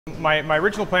My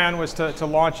original plan was to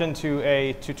launch into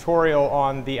a tutorial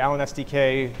on the Allen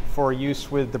SDK for use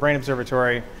with the Brain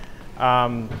Observatory.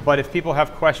 But if people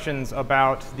have questions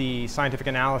about the scientific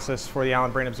analysis for the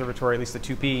Allen Brain Observatory, at least the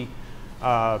 2P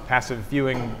passive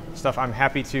viewing stuff, I'm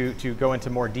happy to go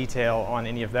into more detail on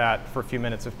any of that for a few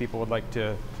minutes if people would like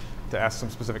to ask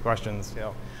some specific questions.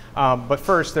 But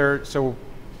first, so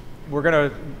we're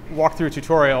going to walk through a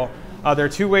tutorial. There are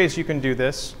two ways you can do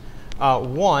this.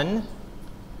 One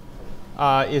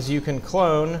is you can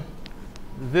clone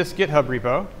this GitHub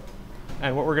repo.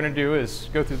 And what we're going to do is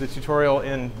go through the tutorial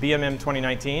in BMM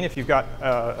 2019. If you've got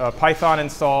Python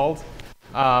installed,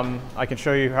 I can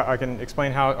show you, I can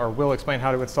explain how, or will explain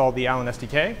how to install the Allen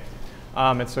SDK.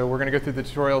 And so we're going to go through the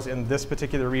tutorials in this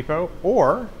particular repo.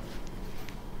 Or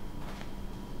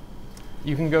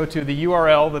you can go to the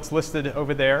URL that's listed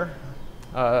over there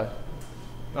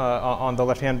on the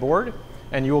left-hand board.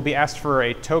 And you will be asked for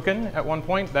a token at one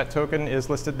point. That token is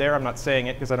listed there. I'm not saying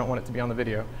it because I don't want it to be on the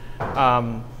video.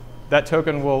 That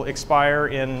token will expire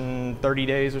in 30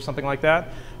 days or something like that.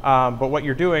 But what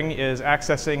you're doing is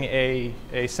accessing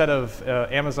a set of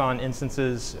Amazon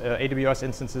instances, AWS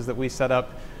instances that we set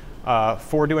up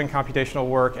for doing computational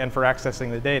work and for accessing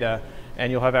the data. And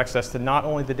you'll have access to not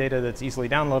only the data that's easily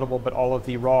downloadable, but all of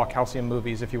the raw calcium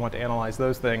movies if you want to analyze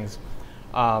those things.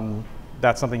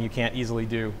 That's something you can't easily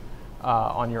do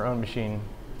on your own machine.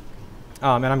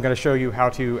 And I'm going to show you how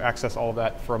to access all of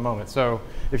that for a moment. So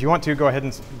if you want to, go ahead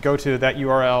and go to that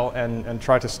URL and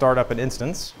try to start up an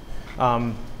instance.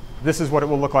 This is what it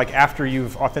will look like after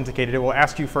you've authenticated. It will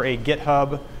ask you for a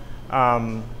GitHub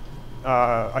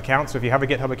account. So if you have a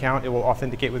GitHub account, it will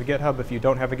authenticate with GitHub. If you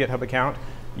don't have a GitHub account,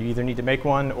 you either need to make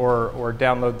one or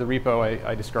download the repo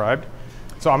I described.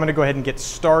 So I'm going to go ahead and get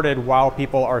started while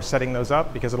people are setting those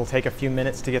up, because it'll take a few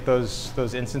minutes to get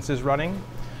those instances running.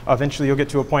 Eventually, you'll get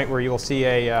to a point where you'll see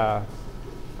a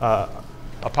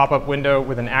pop-up window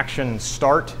with an action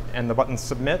start and the button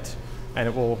submit. And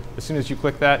it will, as soon as you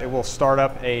click that, it will start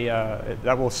up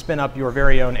that will spin up your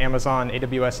very own Amazon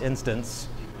AWS instance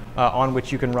on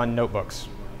which you can run notebooks,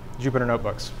 Jupyter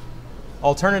notebooks.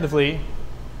 Alternatively,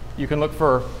 you can look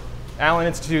for Allen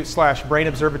Institute /Brain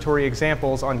Observatory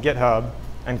examples on GitHub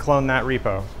and clone that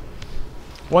repo.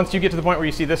 Once you get to the point where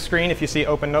you see this screen, if you see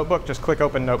Open Notebook, just click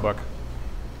Open Notebook,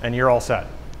 and you're all set.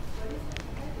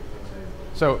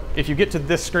 So if you get to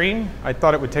this screen, I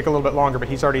thought it would take a little bit longer, but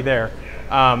he's already there.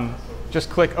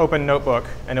 Just click Open Notebook,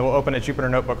 and it will open a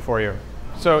Jupyter Notebook for you.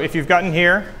 So if you've gotten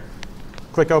here,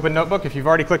 click Open Notebook. If you've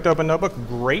already clicked Open Notebook,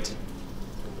 great.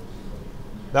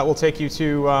 That will take you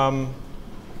to,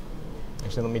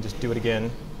 actually, let me just do it again.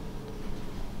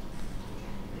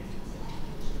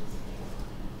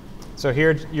 So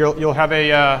here, you'll have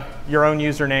your own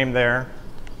username there.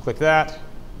 Click that,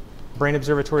 Brain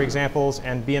Observatory Examples,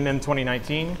 and BMM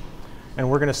 2019. And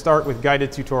we're going to start with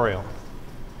guided tutorial.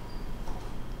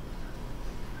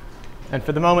 And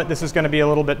for the moment, this is going to be a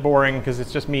little bit boring, because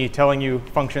it's just me telling you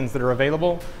functions that are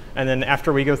available. And then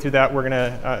after we go through that, we're going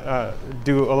to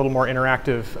do a little more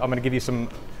interactive. I'm going to give you some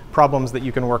problems that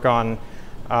you can work on,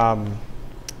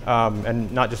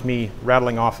 and not just me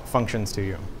rattling off functions to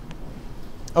you.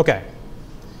 OK,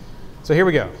 so here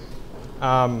we go.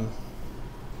 Oh,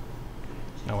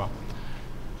 well.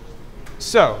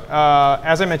 So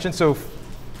as I mentioned, so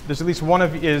there's at least one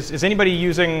of is anybody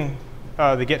using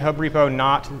the GitHub repo,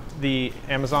 not the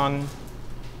Amazon?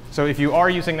 So if you are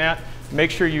using that,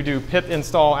 make sure you do pip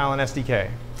install Allen SDK,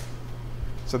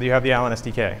 so that you have the Allen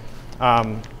SDK.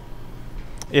 And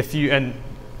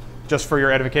just for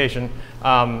your edification,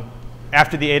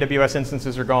 after the AWS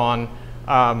instances are gone,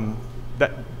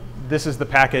 this is the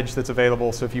package that's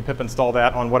available. So if you pip install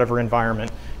that on whatever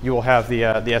environment, you will have the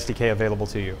SDK available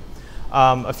to you.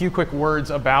 A few quick words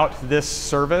about this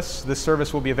service. This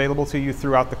service will be available to you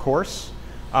throughout the course.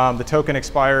 The token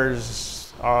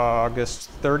expires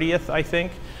August 30th, I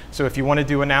think. So if you want to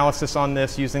do analysis on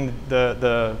this using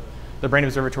the Brain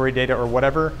Observatory data or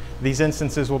whatever, these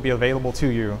instances will be available to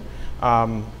you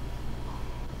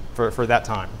for that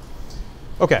time.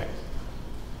 OK.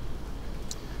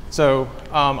 So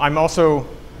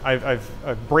I've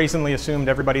brazenly assumed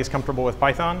everybody is comfortable with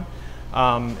Python.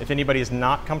 If anybody is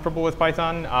not comfortable with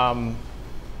Python,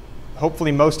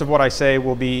 hopefully most of what I say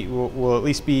will at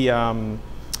least be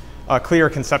clear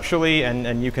conceptually,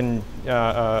 and you can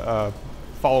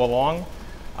follow along.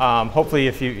 Hopefully,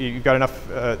 if you've got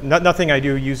enough, nothing I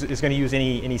do is going to use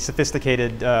any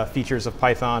sophisticated features of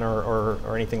Python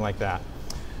or anything like that.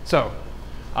 So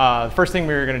the first thing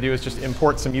we're going to do is just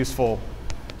import some useful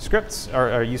scripts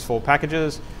or useful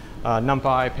packages,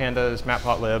 NumPy, pandas,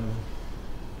 matplotlib.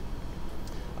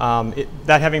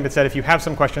 That having been said, if you have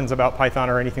some questions about Python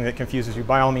or anything that confuses you,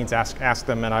 by all means ask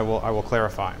them, and I will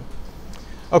clarify.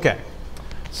 OK.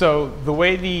 So the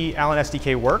way the Allen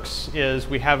SDK works is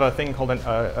we have a thing called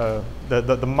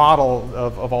the model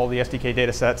of all the SDK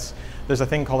data sets. There's a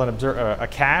thing called a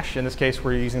cache. In this case,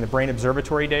 we're using the Brain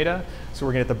Observatory data. So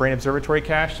we're going to get the Brain Observatory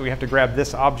cache. So we have to grab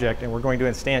this object, and we're going to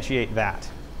instantiate that.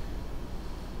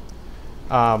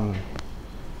 A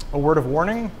word of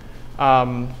warning.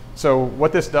 So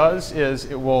what this does is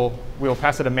we'll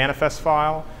pass it a manifest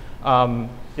file.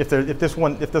 If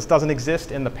this doesn't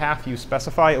exist in the path you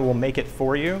specify, it will make it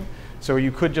for you. So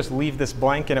you could just leave this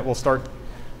blank, and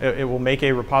it will make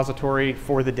a repository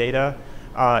for the data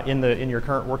in your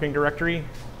current working directory.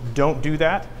 Don't do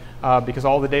that because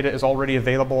all the data is already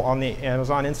available on the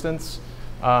Amazon instance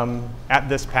at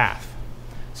this path.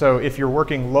 So if you're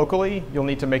working locally, you'll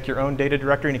need to make your own data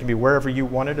directory, and it can be wherever you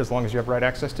want it as long as you have write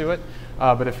access to it.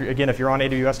 But if you're on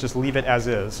AWS, just leave it as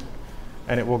is,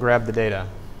 and it will grab the data.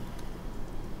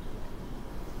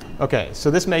 OK,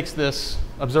 so this makes this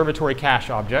observatory cache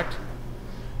object.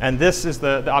 And this is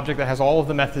the object that has all of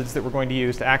the methods that we're going to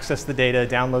use to access the data,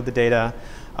 download the data,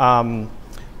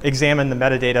 examine the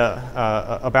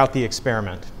metadata about the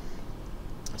experiment.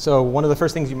 So one of the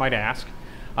first things you might ask,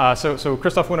 so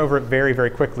Christoph went over it very,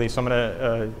 very quickly. So I'm going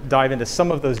to dive into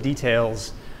some of those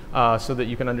details so that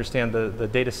you can understand the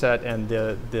data set and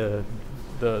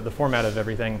the format of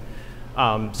everything.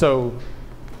 So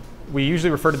we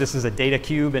usually refer to this as a data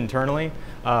cube internally.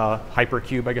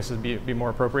 Hypercube, I guess, would be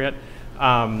more appropriate.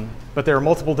 But there are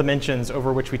multiple dimensions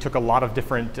over which we took a lot of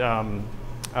different,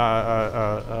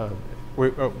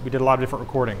 we did a lot of different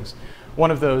recordings. One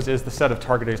of those is the set of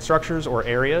targeted structures or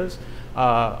areas.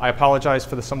 I apologize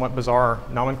for the somewhat bizarre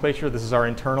nomenclature. This is our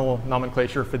internal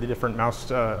nomenclature for the different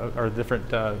or different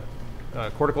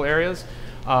cortical areas.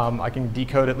 I can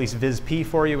decode at least VisP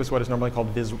for you, is what is normally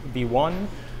called V1.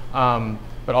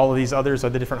 But all of these others are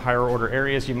the different higher order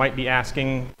areas. You might be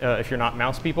asking, if you're not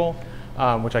mouse people,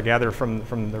 which I gather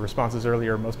from the responses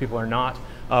earlier, most people are not,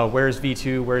 where's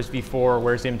V2, where's V4,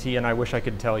 where's MT, and I wish I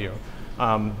could tell you.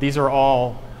 These are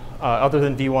all, other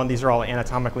than V1, these are all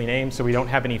anatomically named, so we don't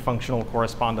have any functional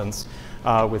correspondence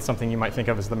with something you might think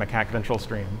of as the macaque ventral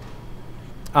stream.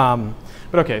 But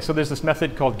OK, so there's this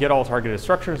method called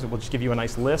getAllTargetedStructures. It will just give you a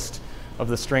nice list of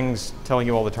the strings telling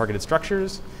you all the targeted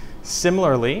structures.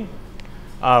 Similarly,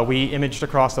 we imaged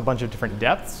across a bunch of different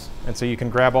depths, and so you can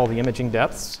grab all the imaging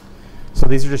depths. So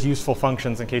these are just useful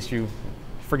functions in case you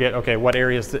forget, OK, what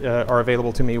areas are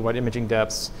available to me, what imaging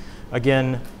depths.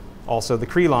 Again, also the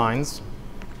Cree lines.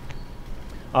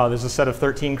 There's a set of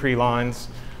 13 Cree lines,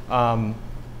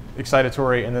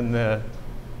 excitatory, and then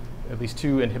at least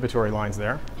 2 inhibitory lines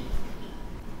there.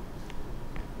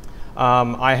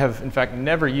 I have, in fact,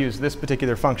 never used this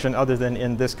particular function other than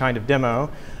in this kind of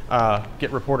demo,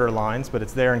 get reporter lines, but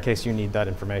it's there in case you need that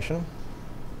information.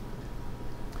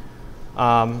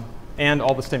 And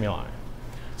all the stimuli.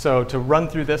 So to run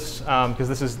through this,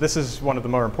 because this is one of the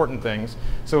more important things.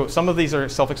 So some of these are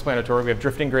self-explanatory. We have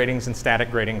drifting gratings and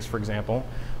static gratings, for example.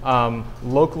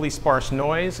 Locally sparse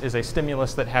noise is a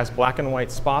stimulus that has black and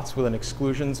white spots with an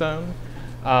exclusion zone.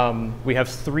 We have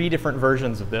 3 different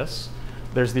versions of this.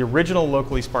 There's the original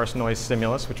locally sparse noise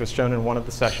stimulus, which was shown in one of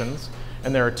the sessions.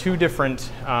 And there are 2 different,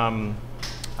 what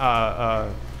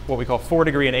we call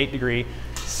 4-degree and 8-degree.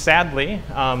 Sadly,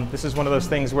 this is one of those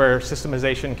things where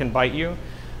systemization can bite you.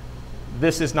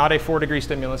 This is not a 4-degree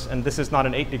stimulus, and this is not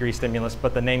an 8-degree stimulus,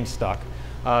 but the name stuck.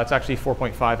 It's actually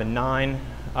 4.5 and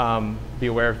 9. Be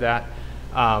aware of that.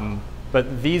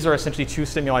 But these are essentially 2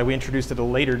 stimuli we introduced at a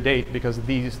later date because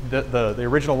the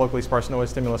original locally sparse noise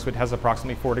stimulus, which has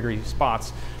approximately 4-degree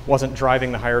spots, wasn't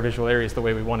driving the higher visual areas the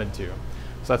way we wanted to.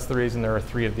 So that's the reason there are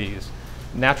 3 of these.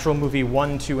 Natural movie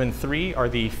 1, 2, and 3 are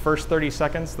the first 30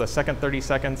 seconds, the second 30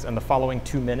 seconds, and the following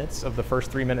 2 minutes of the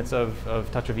first 3 minutes of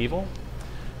Touch of Evil.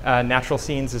 Natural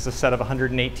scenes is a set of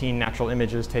 118 natural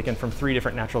images taken from 3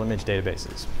 different natural image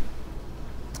databases.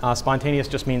 Spontaneous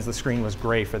just means the screen was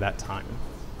gray for that time.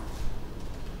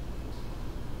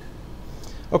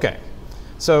 OK,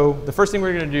 so the first thing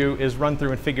we're going to do is run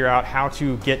through and figure out how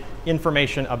to get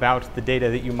information about the data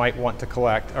that you might want to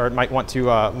collect or might want to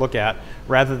look at,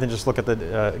 rather than just look at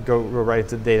the go right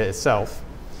to the data itself.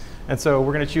 And so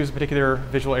we're going to choose a particular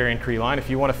visual area and Cree line. If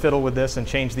you want to fiddle with this and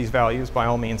change these values, by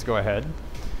all means, go ahead.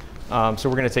 So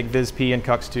we're going to take VisP and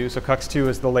CUX2. So CUX2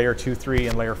 is the layer 2, 3,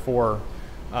 and layer 4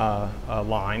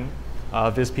 line.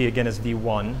 VisP, again, is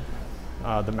V1,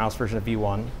 the mouse version of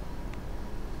V1.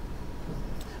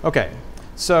 OK,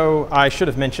 so I should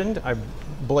have mentioned, I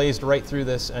blazed right through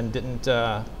this and didn't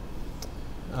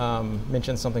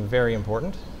mention something very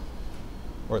important.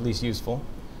 or at least useful.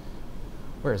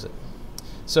 Where is it?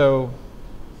 So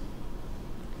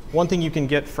one thing you can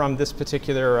get from this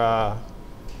particular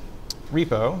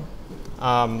repo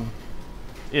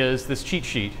is this cheat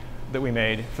sheet that we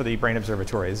made for the Brain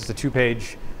Observatory. This is a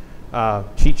 2-page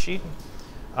cheat sheet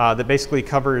that basically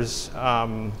covers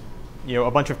a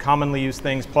bunch of commonly used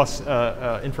things plus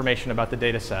information about the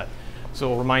data set. So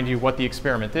it'll remind you what the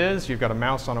experiment is. You've got a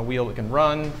mouse on a wheel that can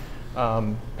run,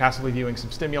 passively viewing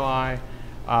some stimuli,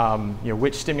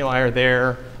 which stimuli are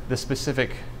there, the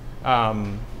specific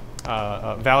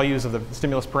values of the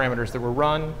stimulus parameters that were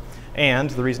run. And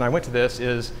the reason I went to this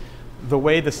is the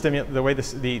way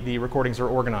the recordings are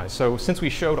organized. So since we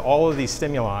showed all of these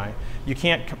stimuli, you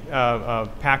can't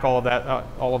pack all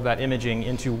of that imaging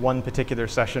into one particular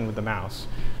session with the mouse.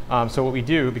 So what we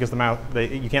do, because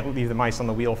you can't leave the mice on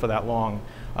the wheel for that long,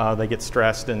 they get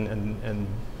stressed and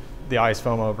the eyes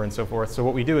foam over and so forth. So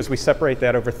what we do is we separate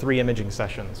that over 3 imaging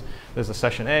sessions. There's a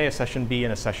session A, a session B,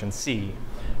 and a session C.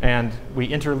 And we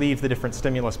interleave the different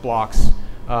stimulus blocks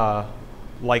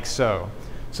like so.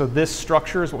 So this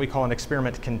structure is what we call an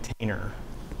experiment container.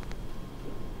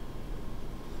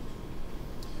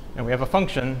 And we have a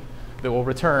function that will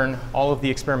return all of the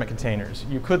experiment containers.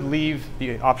 You could leave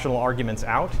the optional arguments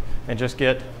out and just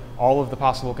get all of the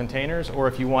possible containers, or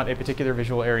if you want a particular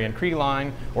visual area in Cree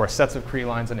line or sets of Cree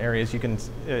lines and areas, you can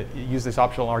use these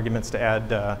optional arguments to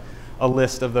add a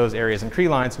list of those areas and Cree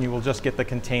lines, and you will just get the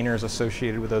containers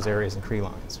associated with those areas and Cree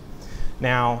lines.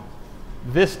 Now,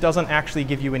 this doesn't actually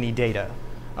give you any data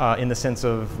in the sense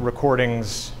of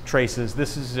recordings, traces.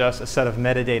 This is just a set of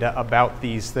metadata about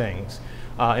these things.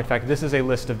 In fact, this is a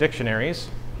list of dictionaries.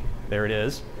 There it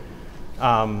is.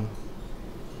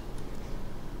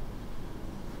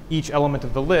 Each element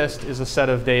of the list is a set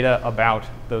of data about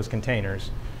those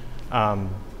containers.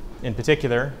 In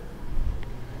particular,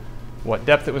 what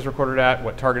depth it was recorded at,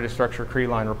 what targeted structure, Cree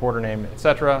line, reporter name, et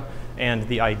cetera, and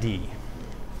the ID.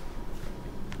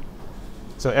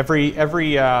 So every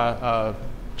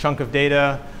chunk of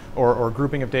data or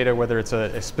grouping of data, whether it's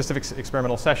a specific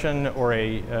experimental session or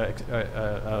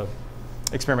a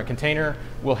experiment container,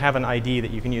 will have an ID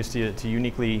that you can use to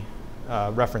uniquely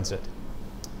reference it.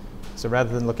 So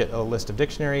rather than look at a list of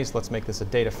dictionaries, let's make this a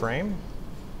data frame.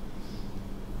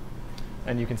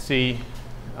 And you can see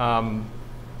the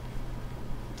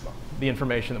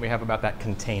information that we have about that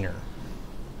container.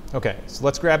 OK, so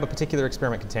let's grab a particular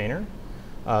experiment container.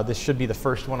 This should be the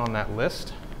first one on that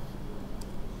list.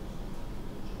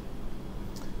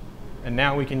 And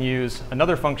now we can use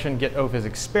another function,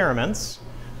 getOfAsExperiments,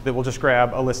 that will just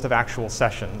grab a list of actual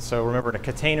sessions. So remember, a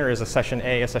container is a session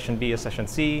A, a session B, a session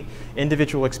C.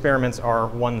 Individual experiments are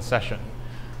one session.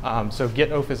 So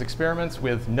getOfAsExperiments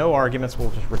with no arguments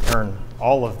will just return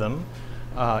all of them.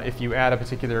 If you add a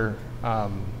particular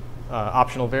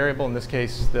optional variable, in this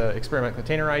case the experiment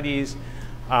container IDs,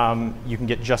 you can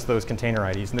get just those container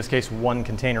IDs. In this case, one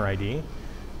container ID,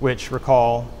 which,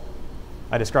 recall,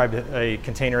 I described a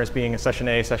container as being a session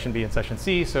A, session B, and session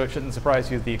C, so it shouldn't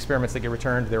surprise you that the experiments that get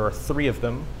returned, there are 3 of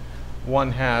them.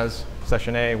 One has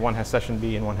session A, one has session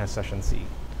B, and one has session C.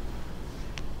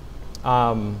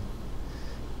 And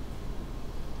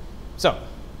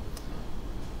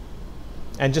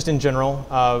just in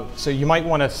general, so you might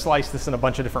want to slice this in a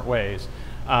bunch of different ways.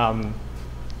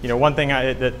 One thing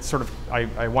that sort of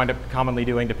I wind up commonly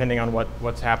doing, depending on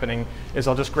what's happening, is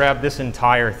I'll just grab this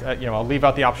entire, I'll leave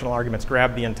out the optional arguments,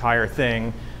 grab the entire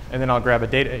thing, and then I'll grab a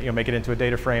data, make it into a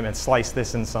data frame and slice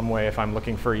this in some way if I'm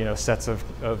looking for, sets of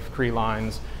Cree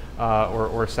lines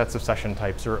or sets of session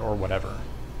types or whatever.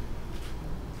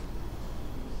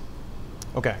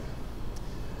 OK,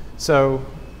 so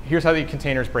here's how the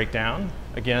containers break down.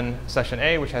 Again, session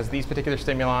A, which has these particular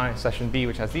stimuli, session B,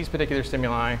 which has these particular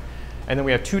stimuli. And then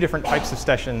we have 2 different types of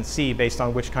session C based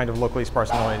on which kind of locally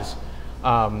sparse noise.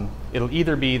 It'll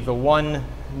either be the one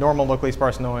normal locally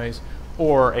sparse noise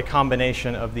or a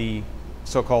combination of the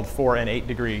so-called 4 and 8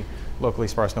 degree locally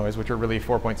sparse noise, which are really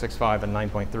 4.65 and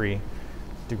 9.3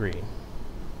 degree.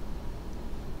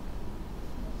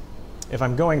 If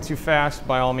I'm going too fast,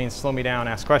 by all means, slow me down,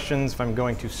 ask questions. If I'm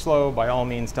going too slow, by all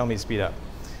means, tell me to speed up,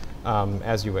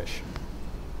 as you wish.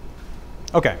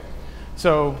 OK.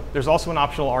 So there's also an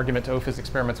optional argument to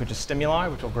OFAsExperiments, which is stimuli,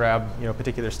 which will grab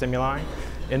particular stimuli.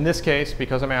 In this case,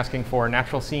 because I'm asking for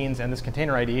natural scenes and this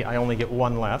container ID, I only get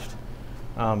 1 left,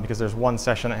 because there's 1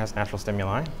 session that has natural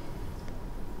stimuli.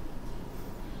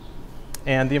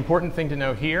 And the important thing to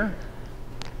know here,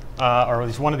 or at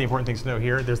least one of the important things to know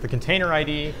here, there's the container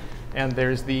ID, and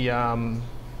there's the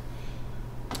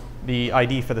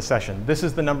ID for the session. This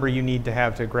is the number you need to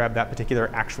have to grab that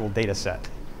particular actual data set.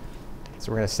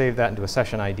 So we're going to save that into a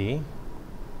session ID.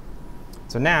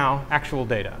 So now, actual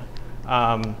data.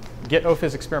 Get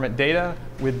OPHYS experiment data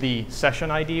with the session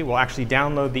ID will actually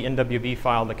download the NWB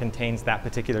file that contains that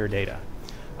particular data.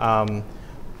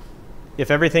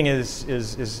 If everything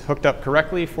is hooked up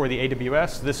correctly for the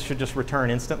AWS, this should just return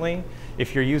instantly.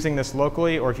 If you're using this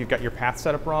locally or if you've got your path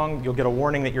set up wrong, you'll get a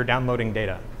warning that you're downloading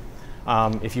data.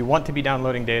 If you want to be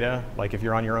downloading data, like if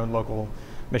you're on your own local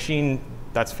machine,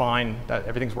 that's fine.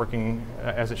 Everything's working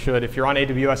as it should. If you're on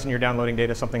AWS and you're downloading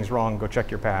data, something's wrong, go check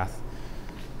your path.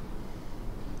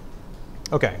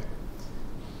 OK.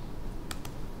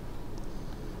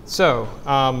 So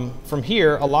from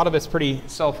here, a lot of it's pretty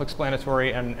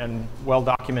self-explanatory and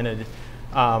well-documented.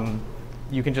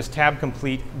 You can just tab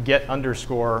complete get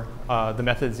underscore the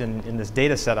methods in this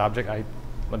data set object.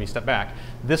 Let me step back.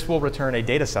 This will return a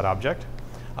data set object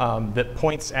that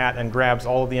points at and grabs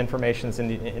all of the information that's in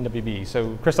the NWB.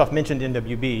 So Christoph mentioned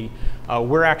NWB.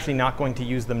 We're actually not going to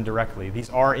use them directly. These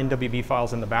are NWB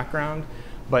files in the background,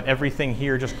 but everything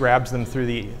here just grabs them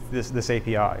through this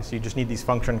API. So you just need these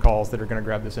function calls that are going to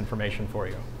grab this information for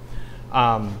you.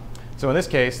 So in this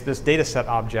case, this data set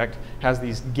object has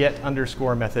these get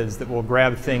underscore methods that will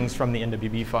grab things from the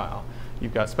NWB file.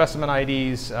 You've got specimen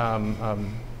IDs,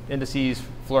 indices,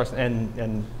 fluorescent,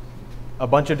 and a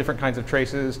bunch of different kinds of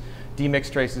traces,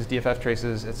 demix traces, DFF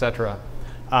traces, et cetera.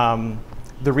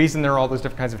 The reason there are all those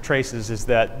different kinds of traces is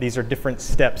that these are different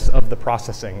steps of the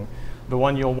processing. The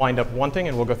one you'll wind up wanting,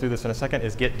 and we'll go through this in a second,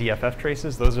 is get DFF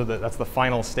traces. That's the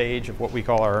final stage of what we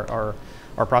call our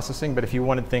processing. But if you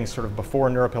wanted things sort of before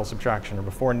neuropil subtraction or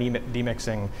before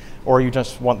demixing, or you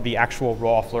just want the actual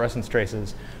raw fluorescence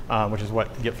traces, which is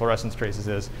what get fluorescence traces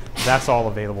is, that's all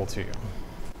available to you.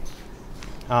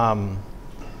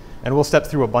 And we'll step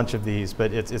through a bunch of these,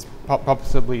 but it's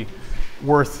possibly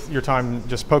worth your time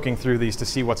just poking through these to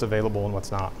see what's available and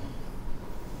what's not.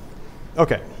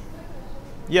 OK.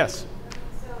 Yes?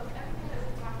 So everything that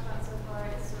we've talked about so far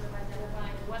is sort of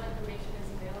identifying what information is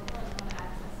available and how to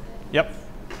access it. Yep.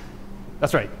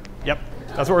 That's right. Yep.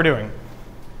 That's what we're doing.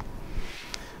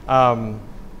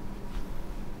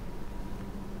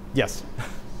 Yes.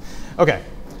 OK.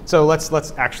 So let's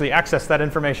actually access that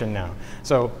information now.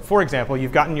 So for example,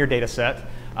 you've gotten your data set.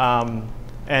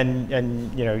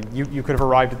 And you could have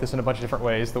arrived at this in a bunch of different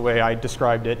ways. The way I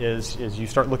described it is you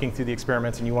start looking through the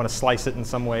experiments and you want to slice it in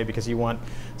some way because you want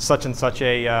such and such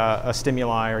a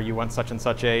stimuli, or you want such and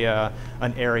such an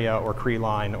area or Cree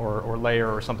line or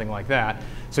layer or something like that.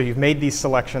 So you've made these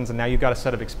selections, and now you've got a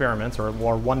set of experiments, or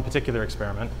one particular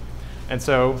experiment. And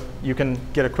so you can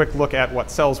get a quick look at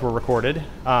what cells were recorded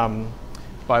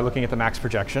by looking at the max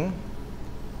projection.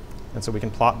 And so we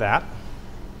can plot that.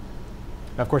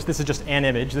 Now, of course, this is just an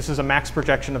image. This is a max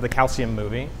projection of the calcium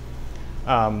movie,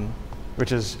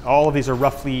 which is, all of these are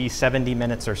roughly 70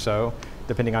 minutes or so,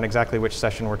 depending on exactly which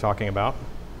session we're talking about.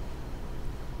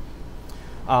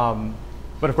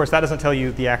 But of course, that doesn't tell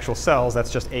you the actual cells.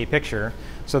 That's just a picture.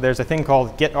 So there's a thing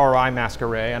called get ROI mask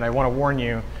array. And I want to warn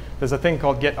you, there's a thing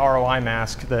called get ROI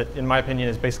mask that, in my opinion,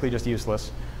 is basically just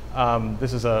useless.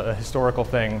 This is a historical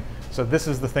thing. So this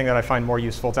is the thing that I find more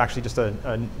useful. It's actually just a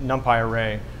NumPy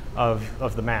array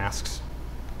of the masks.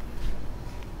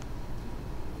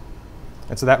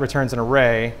 And so that returns an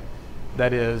array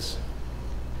that is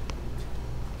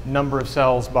number of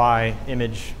cells by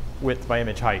image width by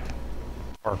image height,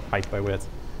 or height by width.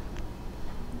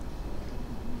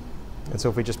 And so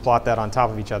if we just plot that on top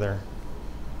of each other,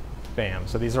 bam.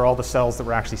 So these are all the cells that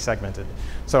were actually segmented.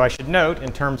 So I should note,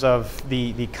 in terms of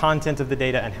the content of the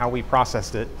data and how we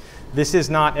processed it, this is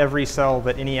not every cell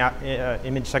that any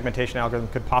image segmentation algorithm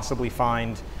could possibly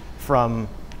find from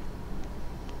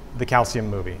the calcium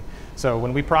movie. So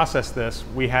when we process this,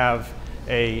 we have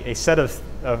a set of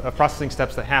processing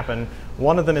steps that happen.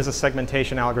 One of them is a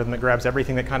segmentation algorithm that grabs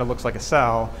everything that kind of looks like a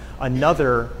cell.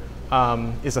 Another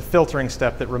is a filtering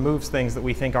step that removes things that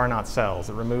we think are not cells.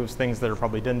 It removes things that are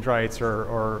probably dendrites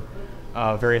or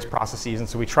various processes. And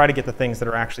so we try to get the things that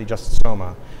are actually just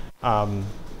soma.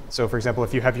 So for example,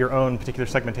 if you have your own particular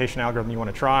segmentation algorithm you want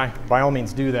to try, by all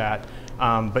means do that.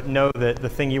 But know that the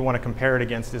thing you want to compare it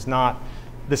against is not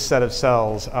this set of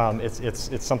cells.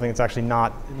 It's something that's actually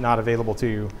not available to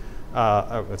you.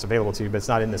 It's available to you, but it's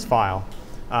not in this file.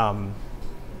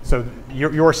 So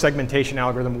your segmentation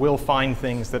algorithm will find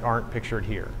things that aren't pictured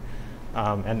here.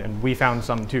 And we found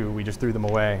some too. We just threw them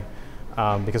away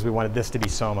because we wanted this to be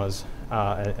somas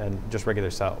and just regular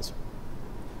cells.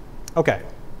 OK.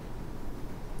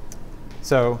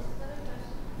 So,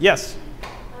 yes?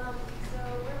 So we're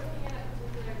looking at a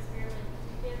particular experiment.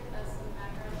 Can you give us some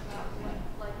background about what,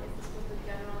 like, if this was a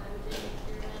general imaging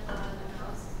experiment on a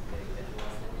mouse, very visual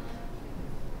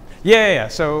stimuli? Yeah.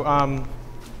 So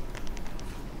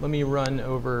let me run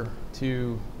over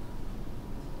to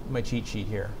my cheat sheet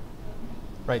here.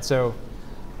 Right, so,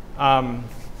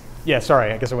 yeah,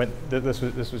 sorry, I guess I went,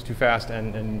 this was too fast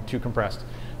and too compressed.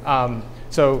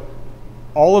 So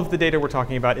all of the data we're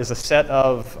talking about is a set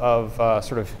of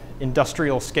sort of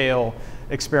industrial scale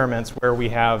experiments where we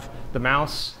have the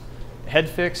mouse head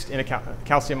fixed in a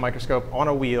calcium microscope on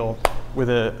a wheel with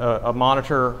a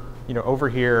monitor, over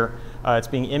here. It's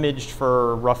being imaged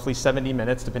for roughly 70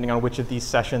 minutes, depending on which of these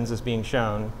sessions is being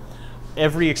shown.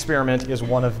 Every experiment is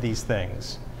one of these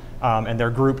things, and they're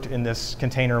grouped in this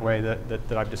container way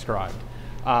that I've described.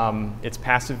 It's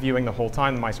passive viewing the whole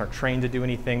time. The mice aren't trained to do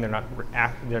anything. They're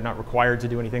not required to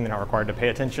do anything. They're not required to pay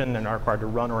attention. They're not required to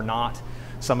run or not.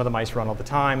 Some of the mice run all the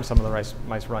time. Some of the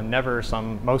mice run never.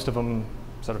 Most of them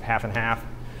sort of half and half.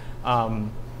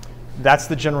 That's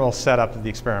the general setup of the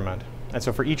experiment. And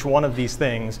so for each one of these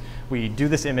things, we do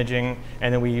this imaging,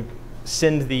 and then we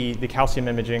send the calcium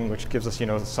imaging, which gives us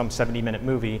some 70-minute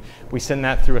movie. We send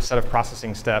that through a set of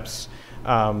processing steps,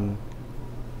 motion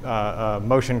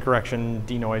correction,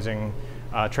 denoising,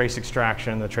 trace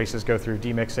extraction. The traces go through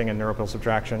demixing and neuropil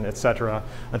subtraction, et cetera,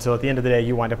 until at the end of the day,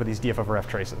 you wind up with these DFFRF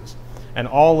traces. And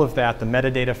all of that, the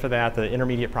metadata for that, the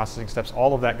intermediate processing steps,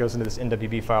 all of that goes into this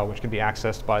NWB file, which can be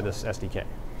accessed by this SDK.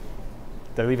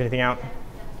 Did I leave anything out?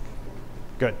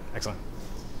 Good, excellent.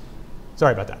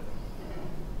 Sorry about that.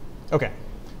 OK,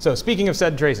 so speaking of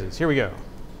said traces, here we go.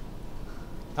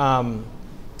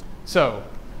 So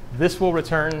this will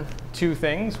return two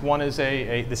things. One is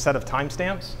the set of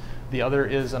timestamps. The other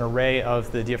is an array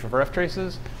of the DFFRF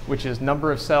traces, which is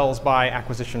number of cells by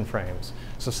acquisition frames.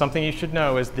 So something you should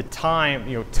know is the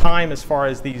time, time as far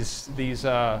as these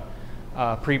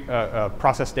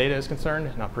processed data is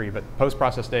concerned, not pre, but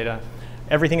post-processed data.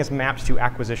 Everything is mapped to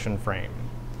acquisition frame.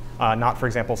 Not, for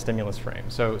example, stimulus frame.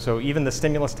 So even the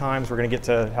stimulus times, we're going to get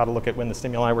to how to look at when the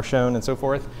stimuli were shown and so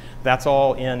forth. That's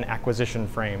all in acquisition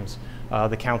frames,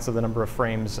 the counts of the number of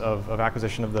frames of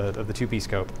acquisition of the 2P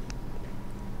scope.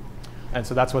 And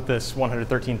so that's what this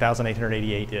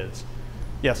 113,888 is.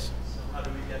 Yes? So how do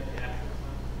we get the actual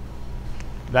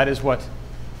time? That is what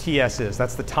TS is.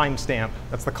 That's the timestamp.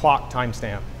 That's the clock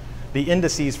timestamp. The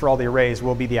indices for all the arrays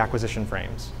will be the acquisition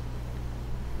frames.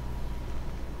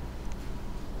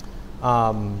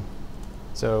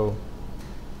 So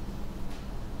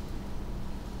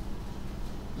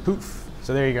poof.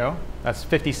 So there you go. That's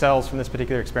 50 cells from this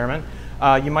particular experiment.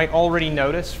 You might already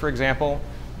notice, for example,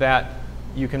 that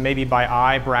you can maybe by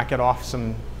eye bracket off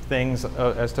some things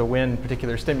as to when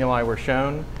particular stimuli were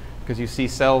shown, because you see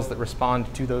cells that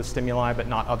respond to those stimuli but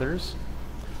not others.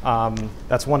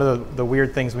 That's one of the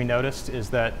weird things we noticed, is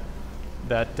that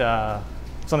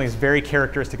something that's very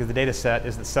characteristic of the data set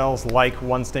is that cells like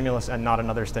one stimulus and not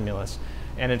another stimulus.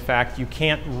 And in fact, you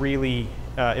can't really,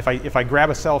 if I grab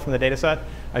a cell from the data set,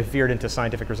 I veered into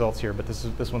scientific results here, but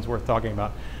this one's worth talking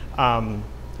about.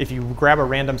 If you grab a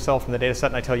random cell from the data set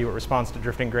and I tell you it responds to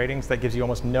drifting gratings, that gives you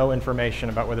almost no information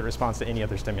about whether it responds to any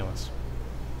other stimulus.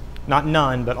 Not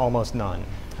none, but almost none.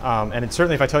 And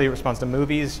certainly if I tell you it responds to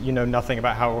movies, you know nothing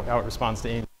about how it responds to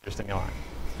any other stimuli.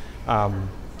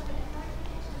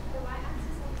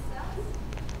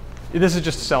 This is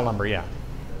just a cell number, yeah.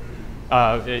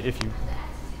 If you,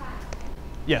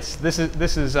 yes, this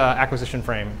is acquisition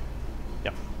frame.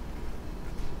 Yep.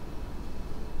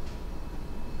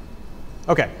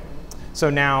 OK, so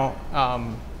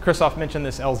now Christoph mentioned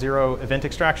this L0 event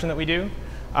extraction that we do.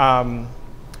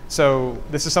 So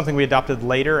this is something we adopted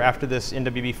later after this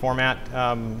NWB format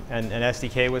and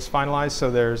SDK was finalized. So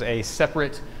there's a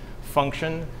separate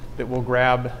function that will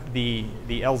grab the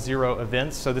L0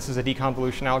 events. So this is a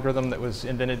deconvolution algorithm that was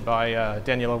invented by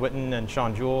Daniela Witten and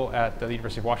Sean Jewell at the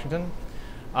University of Washington.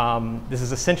 This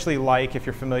is essentially like, if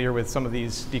you're familiar with some of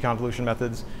these deconvolution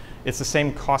methods, it's the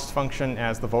same cost function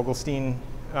as the Vogelstein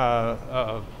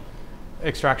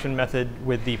extraction method,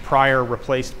 with the prior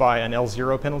replaced by an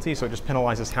L0 penalty. So it just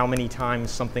penalizes how many times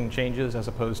something changes as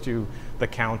opposed to the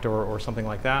count or something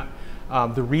like that.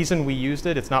 The reason we used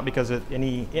it, it's not because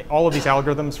all of these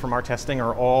algorithms from our testing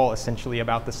are all essentially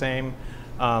about the same.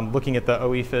 Looking at the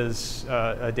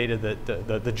OEFIS data,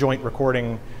 the joint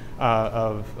recording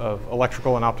of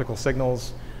electrical and optical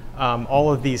signals,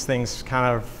 all of these things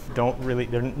kind of don't really,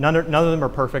 none of them are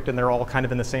perfect, and they're all kind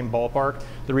of in the same ballpark.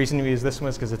 The reason we use this one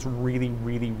is because it's really,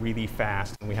 really, really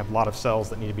fast, and we have a lot of cells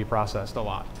that need to be processed a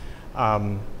lot.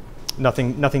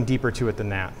 Nothing deeper to it than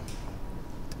that.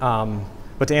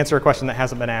 But to answer a question that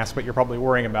hasn't been asked, but you're probably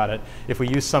worrying about it, if we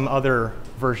use some other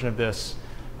version of this,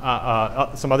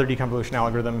 some other deconvolution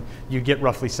algorithm, you get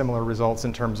roughly similar results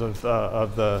in terms of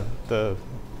the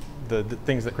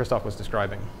things that Christoph was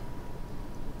describing.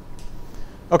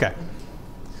 OK.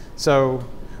 So,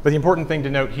 but the important thing to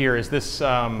note here is this,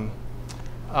 you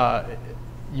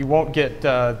won't get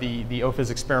the OFIS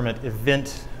experiment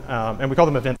event, and we call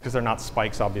them events because they're not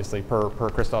spikes, obviously, per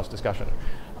Christoph's discussion.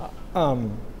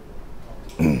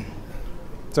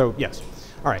 So yes.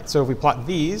 All right, so if we plot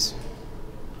these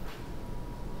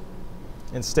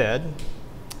instead,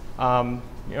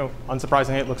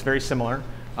 unsurprisingly, it looks very similar.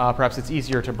 Perhaps it's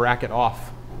easier to bracket off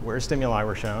where stimuli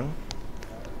were shown.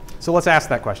 So let's ask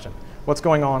that question. What's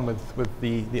going on with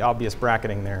the obvious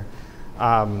bracketing there?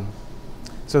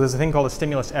 So there's a thing called a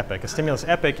stimulus epoch. A stimulus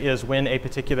epoch is when a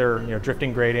particular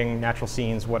drifting, grading, natural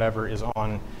scenes, whatever is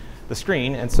on the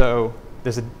screen. And so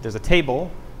there's a table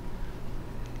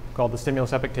called the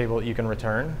stimulus epoch table that you can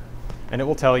return. And it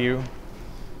will tell you,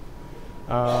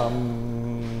 there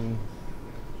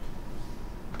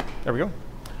we go.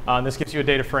 This gives you a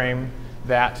data frame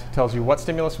that tells you what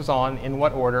stimulus was on, in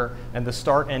what order, and the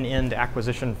start and end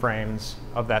acquisition frames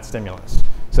of that stimulus.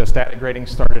 So static grading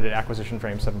started at acquisition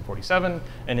frame 747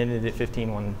 and ended at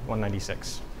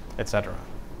 15,196, et cetera. So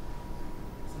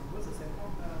what's the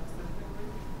sample rate?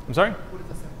 I'm sorry? What is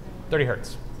the sample? 30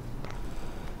 hertz.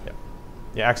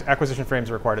 Yeah, acquisition frames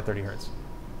are required at 30 hertz.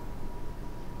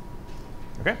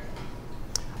 OK.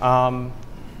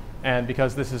 And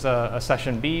because this is a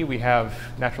session B, we have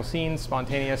natural scenes,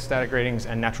 spontaneous, static gradings,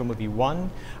 and natural movie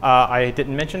 1. I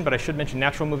didn't mention, but I should mention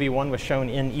natural movie 1 was shown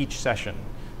in each session.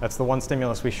 That's the one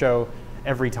stimulus we show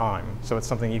every time. So it's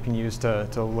something you can use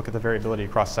to look at the variability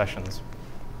across sessions.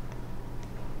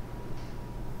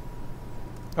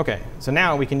 OK, so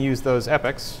now we can use those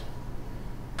epochs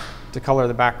to color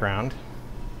the background.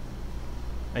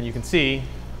 And you can see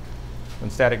when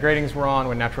static gradings were on,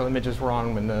 when natural images were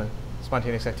on, when the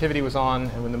spontaneous activity was on,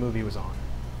 and when the movie was on.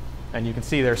 And you can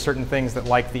see there are certain things that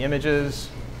like the images,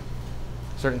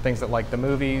 certain things that like the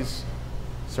movies,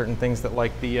 certain things that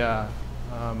like the,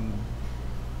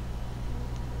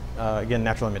 again,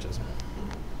 natural images.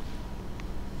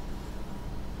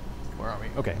 Where are we?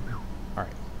 OK. All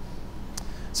right.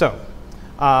 So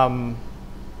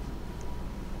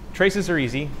traces are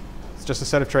easy. It's just a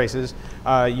set of traces.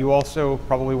 You also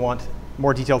probably want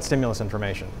more detailed stimulus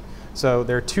information. So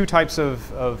there are two types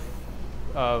of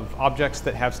objects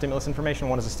that have stimulus information.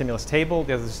 One is a stimulus table.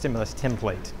 The other is a stimulus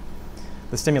template.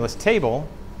 The stimulus table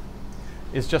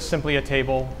is just simply a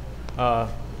table,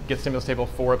 get stimulus table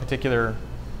for a particular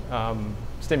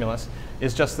stimulus,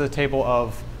 is just the table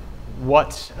of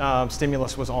what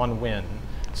stimulus was on when.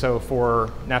 So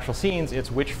for natural scenes,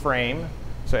 it's which frame.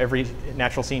 So every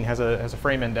natural scene has a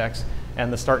frame index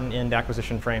and the start and end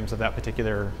acquisition frames of that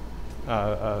particular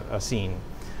scene.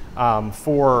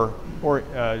 For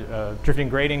drifting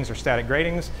gradings or static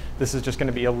gradings, this is just going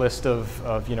to be a list of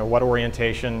what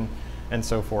orientation and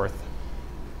so forth.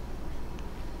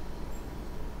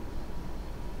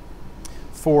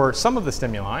 For some of the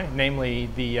stimuli, namely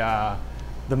the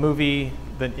movie,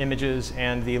 the images,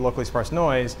 and the locally sparse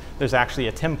noise, there's actually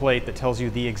a template that tells you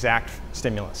the exact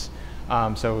stimulus.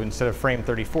 So instead of frame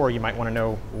 34, you might want to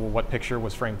know what picture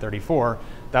was frame 34.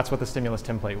 That's what the stimulus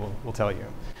template will tell you.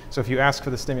 So if you ask for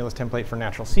the stimulus template for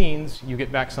natural scenes, you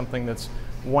get back something that's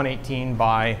 118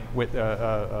 by width,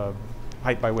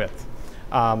 height by width.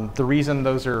 The reason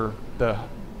those are the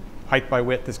height by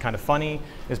width is kind of funny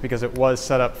is because it was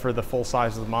set up for the full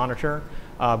size of the monitor,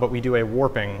 but we do a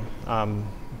warping.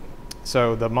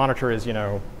 So the monitor is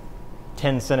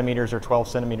 10 centimeters or 12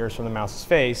 centimeters from the mouse's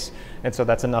face, and so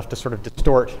that's enough to sort of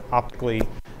distort optically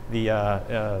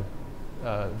the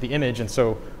image, and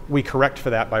so we correct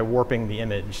for that by warping the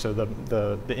image, so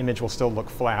the image will still look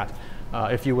flat.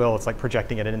 If you will, it's like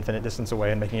projecting it an infinite distance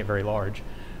away and making it very large.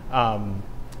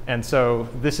 And so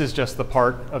this is just the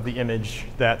part of the image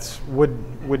that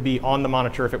would be on the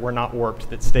monitor if it were not warped,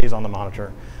 that stays on the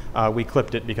monitor. We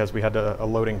clipped it because we had a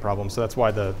loading problem, so that's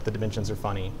why the dimensions are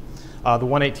funny. The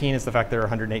 118 is the fact there are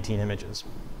 118 images.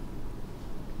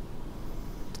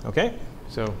 OK,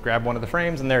 so grab one of the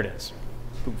frames, and there it is.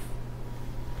 Poof.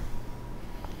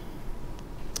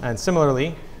 And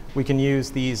similarly, we can use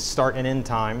these start and end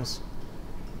times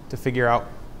to figure out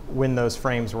when those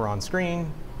frames were on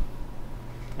screen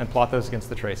and plot those against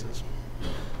the traces.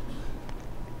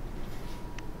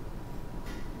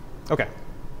 OK.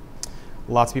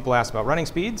 Lots of people ask about running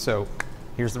speed, so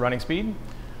here's the running speed.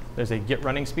 There's a get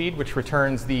running speed, which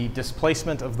returns the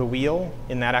displacement of the wheel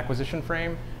in that acquisition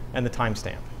frame and the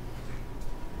timestamp.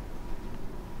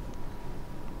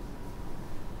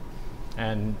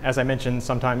 And as I mentioned,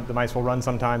 sometimes the mice will run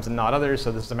sometimes and not others.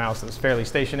 So this is a mouse that's fairly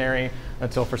stationary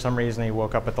until for some reason he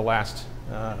woke up at the last,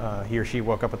 he or she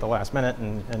woke up at the last minute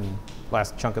and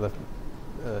last chunk of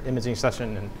the imaging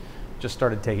session and just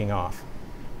started taking off.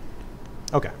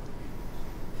 OK.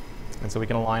 And so we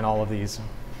can align all of these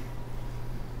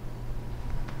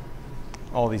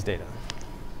data.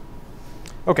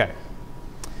 OK.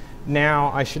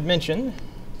 Now I should mention,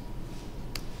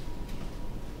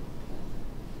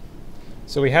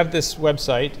 so we have this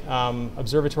website,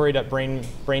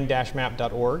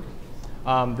 observatory.brain-map.org.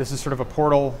 This is sort of a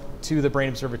portal to the Brain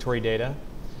Observatory data.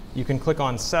 You can click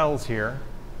on cells here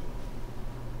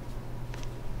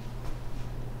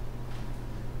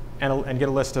and get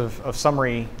a list of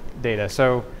summary data.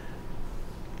 So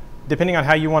depending on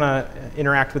how you want to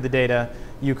interact with the data,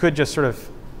 you could just sort of,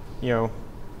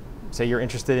 say you're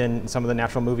interested in some of the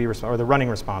natural movie or the running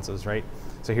responses, right?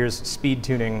 So here's speed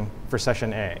tuning for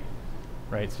session A,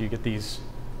 right? So you get these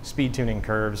speed tuning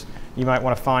curves. You might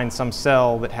want to find some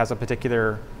cell that has a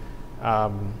particular,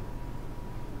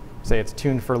 say it's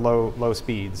tuned for low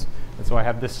speeds. And so I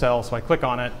have this cell, so I click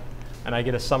on it, and I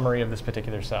get a summary of this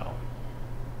particular cell,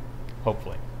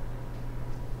 hopefully.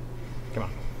 Come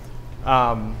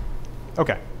on.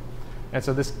 OK. And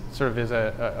so this sort of is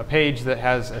a page that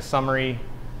has a summary,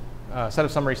 set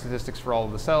of summary statistics for all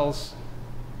of the cells,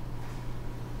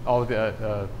 all of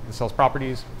the cell's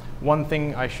properties. One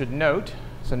thing I should note,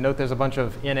 so note there's a bunch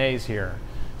of NAs here.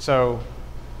 So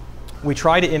we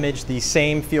try to image the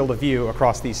same field of view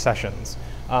across these sessions.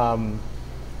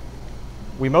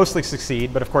 We mostly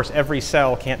succeed, but of course every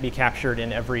cell can't be captured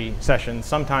in every session,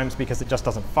 sometimes because it just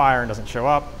doesn't fire and doesn't show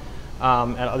up,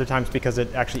 and other times because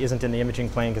it actually isn't in the imaging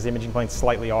plane because the imaging plane's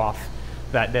slightly off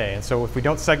that day. And so if we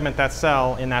don't segment that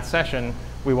cell in that session,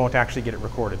 we won't actually get it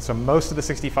recorded. So most of the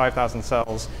 65,000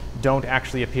 cells don't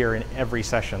actually appear in every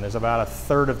session. There's about a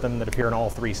third of them that appear in all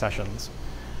 3 sessions.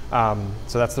 So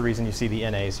that's the reason you see the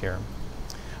NAs here.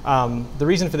 The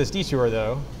reason for this detour,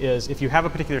 though, is if you have a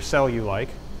particular cell you like,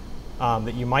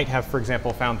 that you might have, for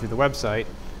example, found through the website,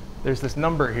 there's this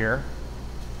number here,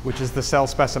 which is the cell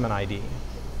specimen ID.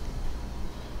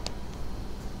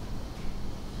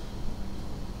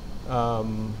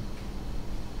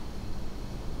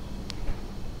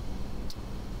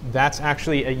 That's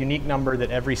actually a unique number that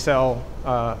every cell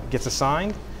gets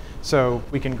assigned. So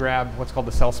we can grab what's called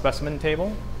the cell specimen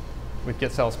table. We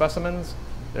get cell specimens.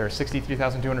 There are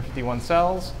 63,251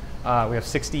 cells. We have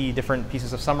 60 different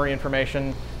pieces of summary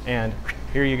information. And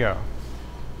here you go.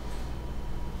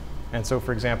 And so,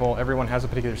 for example, everyone has a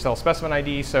particular cell specimen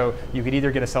ID. So you could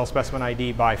either get a cell specimen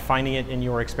ID by finding it in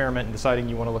your experiment and deciding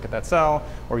you want to look at that cell,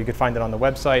 or you could find it on the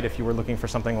website if you were looking for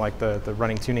something like the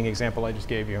running tuning example I just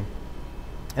gave you.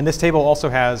 And this table also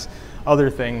has other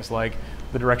things like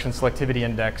the direction selectivity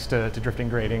index to drifting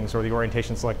gratings, or the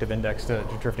orientation selective index to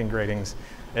drifting gratings,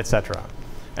 et cetera.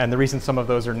 And the reason some of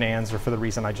those are NANs are for the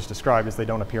reason I just described, is they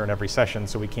don't appear in every session,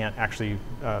 so we can't actually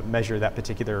measure that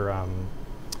particular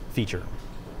feature.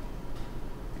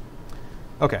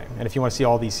 OK, and if you want to see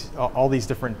all these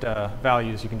different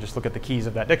values, you can just look at the keys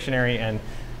of that dictionary, and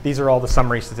these are all the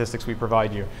summary statistics we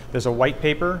provide you. There's a white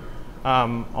paper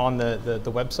on the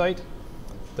website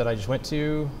that I just went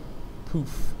to.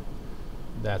 Poof,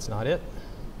 that's not it.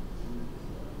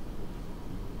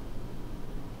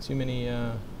 Too many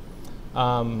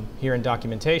here in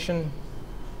documentation.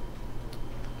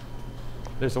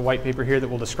 There's a white paper here that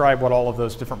will describe what all of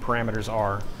those different parameters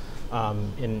are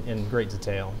in great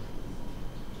detail.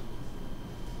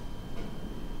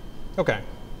 OK.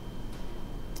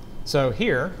 So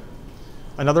here,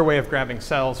 another way of grabbing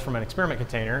cells from an experiment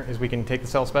container is we can take the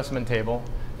cell specimen table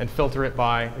and filter it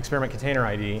by experiment container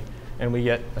ID, and we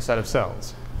get a set of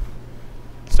cells.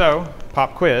 So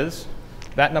pop quiz,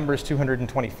 that number is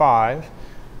 225.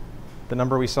 The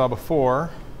number we saw before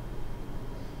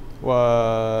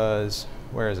was,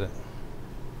 where is it?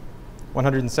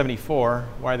 174.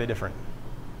 Why are they different?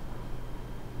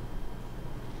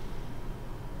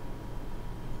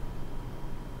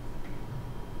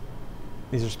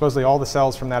 These are supposedly all the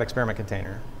cells from that experiment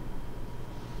container.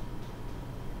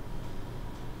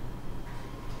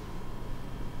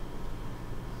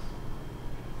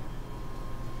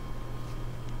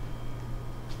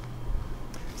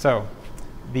 So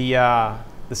the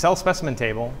cell specimen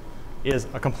table is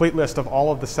a complete list of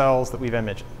all of the cells that we've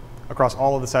imaged across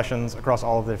all of the sessions, across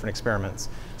all of the different experiments.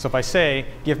 So if I say,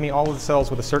 give me all of the cells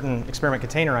with a certain experiment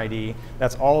container ID,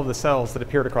 that's all of the cells that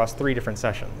appeared across 3 different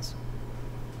sessions.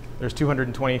 There's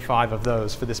 225 of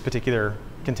those for this particular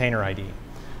container ID.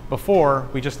 Before,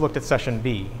 we just looked at session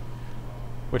B,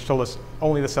 which told us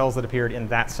only the cells that appeared in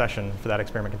that session for that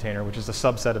experiment container, which is a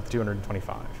subset of the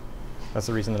 225. That's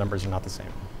the reason the numbers are not the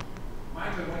same.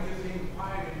 Michael, when you say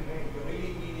pi, you're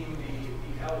really meaning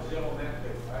the L0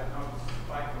 method, right? Not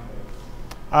spike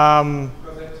method.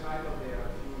 Because that title there,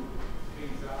 you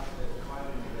things out that pi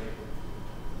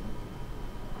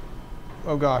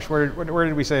Oh gosh, where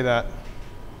did we say that?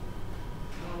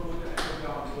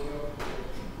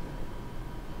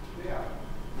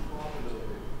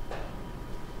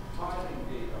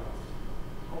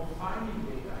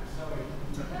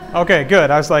 Okay, good.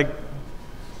 I was like,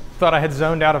 thought I had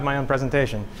zoned out of my own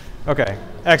presentation. Okay,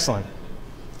 excellent.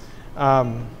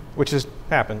 Which has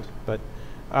happened, but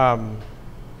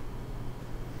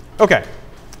okay.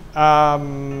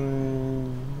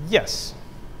 Yes.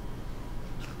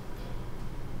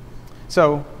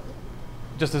 So,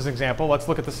 just as an example, let's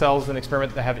look at the cells in an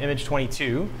experiment that have image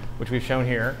 22, which we've shown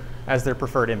here as their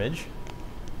preferred image.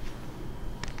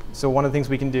 So one of the things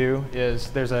we can do is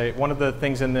one of the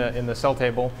things in the cell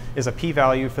table is a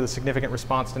p-value for the significant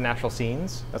response to natural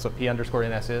scenes. That's what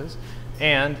p_ns is,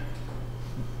 and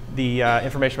the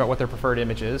information about what their preferred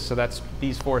image is. So that's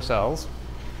these 4 cells.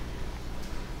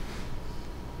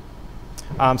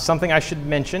 Something I should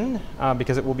mention,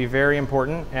 because it will be very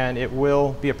important and it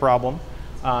will be a problem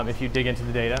if you dig into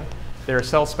the data. There are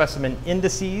cell specimen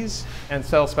indices and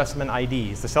cell specimen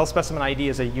IDs. The cell specimen ID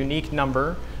is a unique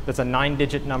number that's a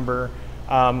 9-digit number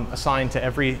assigned to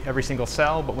every single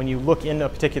cell. But when you look in a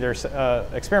particular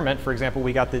experiment, for example,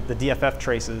 we got the DFF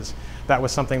traces. That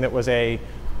was something that was a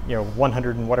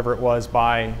 100 and whatever it was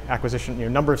by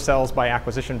acquisition, number of cells by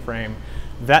acquisition frame.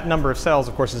 That number of cells,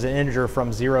 of course, is an integer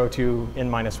from 0 to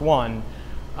n-1.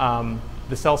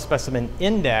 The cell specimen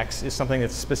index is something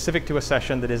that's specific to a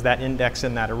session that is that index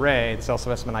in that array. The cell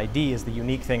specimen ID is the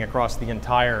unique thing across the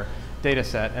entire data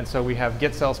set. And so we have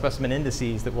get cell specimen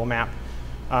indices that will map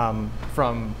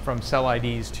from cell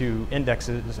IDs to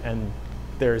indexes, and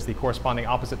there's the corresponding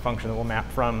opposite function that will map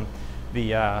from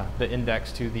the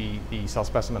index to the cell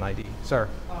specimen ID. Sir?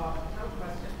 I have a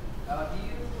question. Do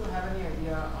you have any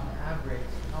idea on average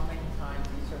how many times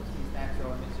each of these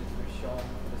natural images were shown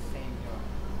for the same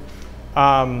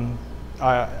neuron?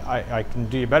 I can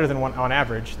do you better than one on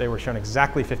average. They were shown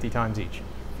exactly 50 times each.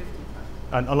 50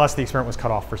 times. Unless the experiment was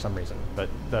cut off for some reason. But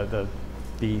the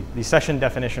session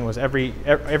definition was every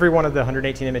one of the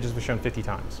 118 images was shown 50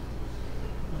 times.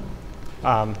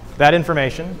 That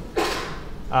information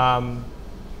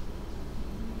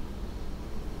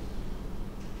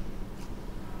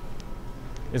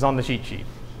is on the cheat sheet.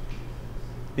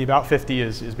 The about 50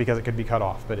 is because it could be cut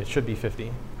off, but it should be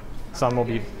 50. Some will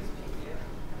be.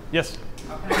 Yes.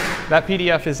 That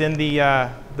PDF is in the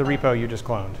repo you just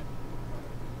cloned.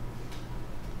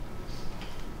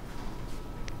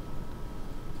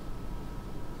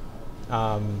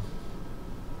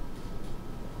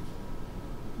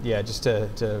 Yeah, just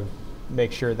to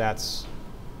make sure that's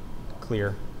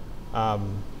clear.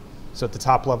 So at the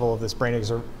top level of this Brain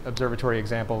Observatory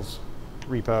examples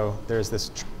repo, there's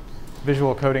this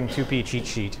visual coding 2P cheat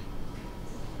sheet.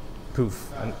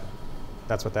 Poof. And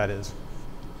that's what that is.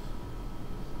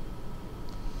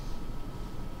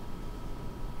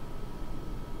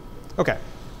 OK.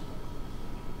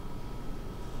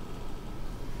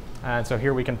 And so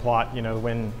here we can plot,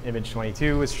 when image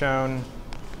 22 is shown.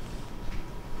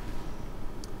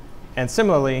 And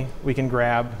similarly, we can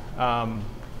grab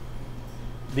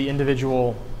the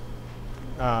individual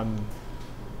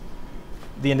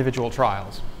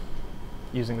trials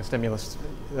using the stimulus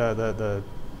the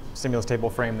stimulus table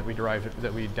frame that we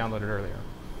downloaded earlier.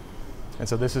 And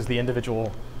so this is the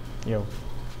individual,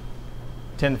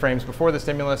 10 frames before the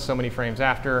stimulus, so many frames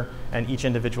after, and each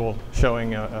individual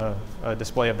showing a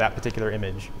display of that particular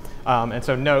image. And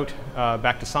so note,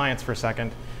 back to science for a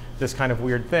second, this kind of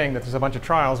weird thing that there's a bunch of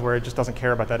trials where it just doesn't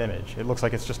care about that image. It looks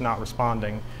like it's just not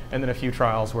responding, and then a few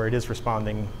trials where it is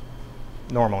responding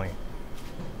normally.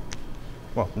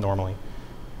 Well, normally.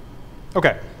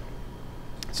 OK.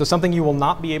 So something you will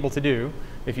not be able to do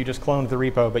if you just cloned the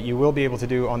repo, but you will be able to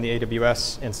do on the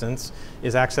AWS instance,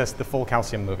 is access the full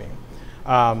calcium movie.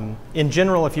 In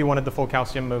general, if you wanted the full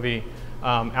calcium movie,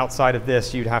 outside of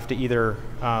this, you'd have to either,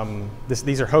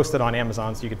 these are hosted on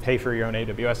Amazon, so you could pay for your own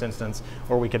AWS instance,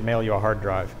 or we could mail you a hard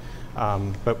drive.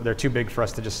 But they're too big for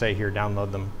us to just say, here,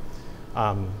 download them.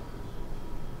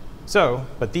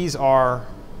 But these are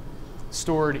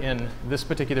stored in this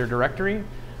particular directory.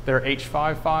 They're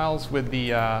H5 files with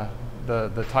the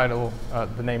title,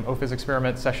 the name OPHYS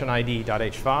experiment session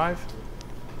ID.h5.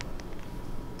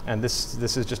 And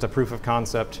this is just a proof of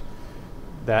concept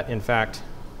that, in fact,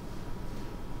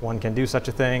 one can do such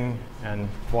a thing, and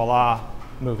voila,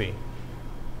 movie.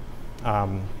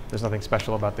 There's nothing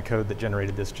special about the code that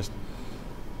generated this, just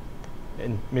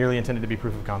merely intended to be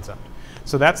proof of concept.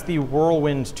 So that's the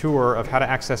whirlwind tour of how to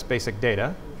access basic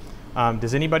data.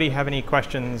 Does anybody have any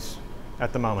questions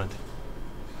at the moment?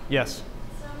 Yes?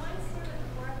 So mine's sort of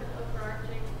more of an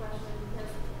overarching question,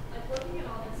 because like looking at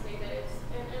all this data,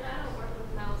 and I don't work with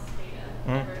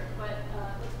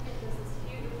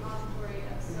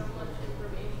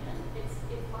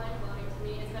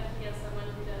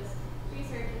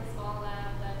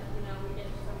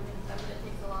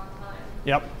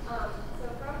Yep. So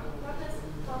from this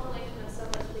compilation of so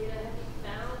much data, have you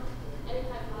found any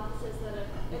hypotheses that have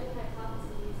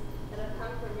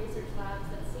come from research labs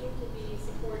that seem to be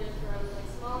supported from like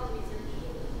smaller research,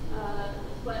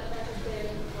 but that has been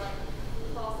like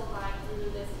falsified through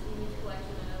this huge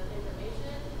collection of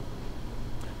information?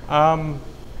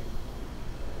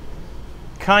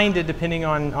 Kind of depending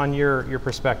on your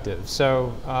perspective.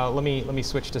 So let me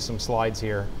switch to some slides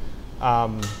here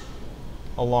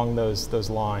along those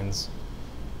lines.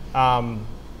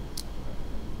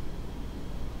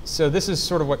 So this is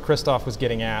sort of what Christoph was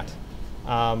getting at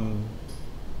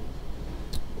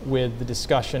with the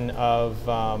discussion of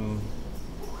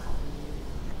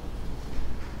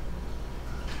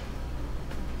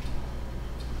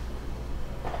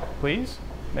please,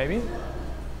 maybe.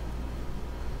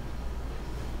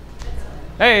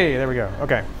 Hey, there we go.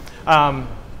 Okay.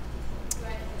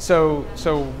 So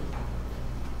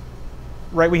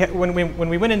right, when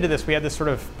we went into this, we had this sort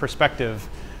of perspective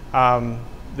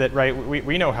that right,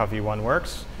 we know how V1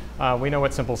 works. We know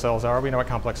what simple cells are. We know what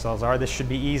complex cells are. This should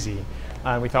be easy.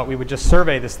 We thought we would just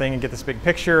survey this thing and get this big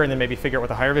picture, and then maybe figure out what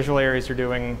the higher visual areas are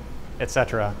doing,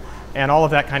 etc. And all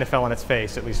of that kind of fell on its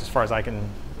face, at least as far as I can.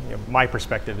 My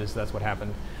perspective is that's what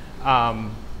happened.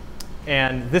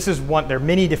 And this is one, there are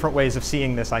many different ways of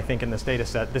seeing this, I think, in this data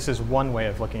set. This is one way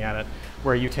of looking at it,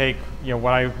 where you take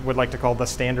what I would like to call the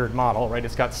standard model, right?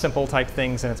 It's got simple type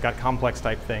things and it's got complex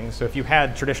type things. So if you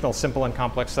had traditional simple and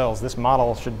complex cells, this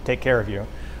model should take care of you.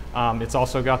 It's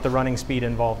also got the running speed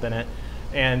involved in it.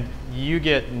 And you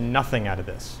get nothing out of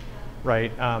this,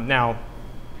 right? Now,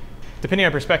 depending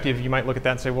on perspective, you might look at that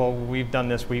and say, well, we've done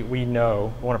this, we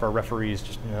know. One of our referees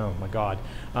just, oh my God,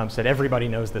 said everybody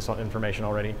knows this information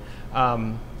already.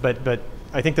 But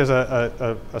I think there's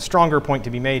a stronger point to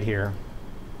be made here,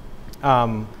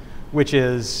 which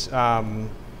is, let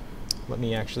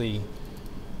me actually,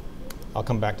 I'll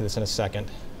come back to this in a second.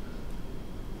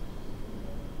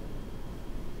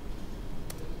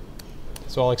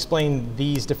 So I'll explain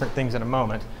these different things in a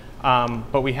moment.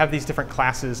 But we have these different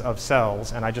classes of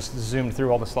cells, and I just zoomed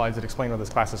through all the slides that explain where those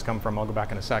classes come from. I'll go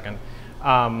back in a second.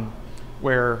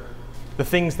 Where the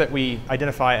things that we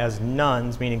identify as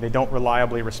nones, meaning they don't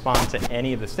reliably respond to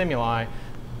any of the stimuli,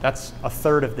 that's a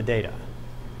third of the data,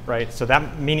 right? So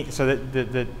that meaning, so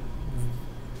that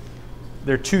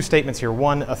there are two statements here.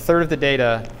 One, a third of the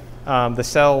data, the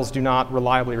cells do not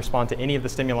reliably respond to any of the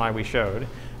stimuli we showed.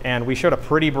 And we showed a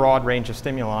pretty broad range of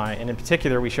stimuli. And in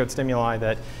particular, we showed stimuli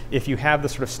that if you have the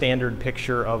sort of standard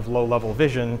picture of low-level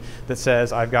vision that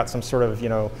says, I've got some sort of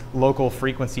local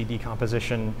frequency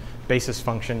decomposition, basis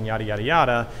function, yada, yada,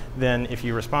 yada, then if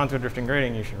you respond to a drifting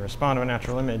grading, you should respond to a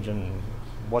natural image. And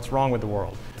what's wrong with the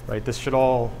world, right? This should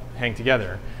all hang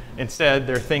together. Instead,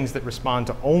 there are things that respond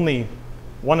to only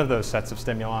one of those sets of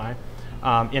stimuli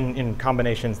in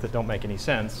combinations that don't make any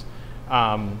sense.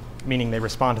 Meaning they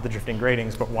respond to the drifting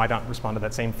gratings, but why not respond to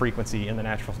that same frequency in the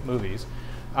natural movies?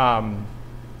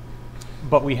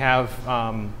 But we have,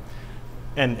 and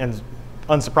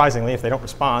unsurprisingly, if they don't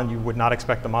respond, you would not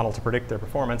expect the model to predict their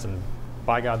performance, and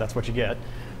by God, that's what you get.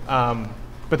 But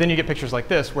then you get pictures like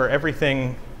this, where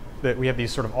everything that we have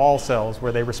these sort of all cells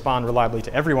where they respond reliably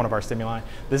to every one of our stimuli.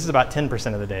 This is about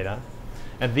 10% of the data.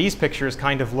 And these pictures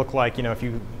kind of look like, if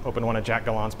you open one of Jack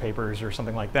Galland's papers or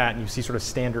something like that, and you see sort of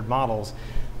standard models,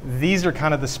 these are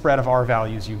kind of the spread of R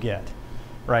values you get,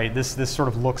 right? This sort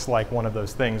of looks like one of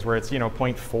those things where it's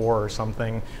 0.4 or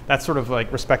something. That's sort of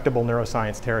like respectable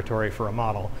neuroscience territory for a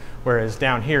model. Whereas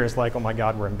down here is like, oh my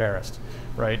God, we're embarrassed,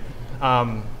 right?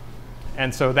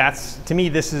 And so that's, to me,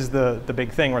 this is the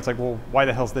big thing where it's like, well, why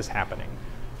the hell is this happening,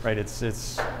 right?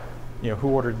 It's who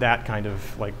ordered that kind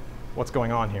of, like, what's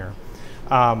going on here?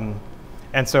 And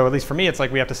so at least for me, it's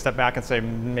like we have to step back and say,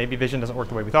 maybe vision doesn't work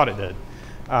the way we thought it did.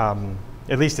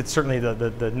 At least it's certainly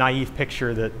the naive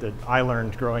picture that I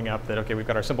learned growing up that, OK, we've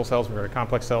got our simple cells, we've got our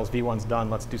complex cells, V1's done,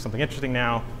 let's do something interesting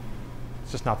now.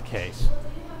 It's just not the case. Well, do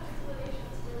you have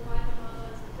explanations for why the model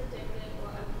is predicted?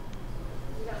 Well,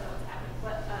 we don't know what's happening,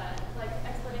 but like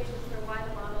explanations for why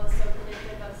the model is so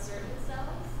predictive of certain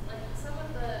cells? Like some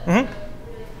of the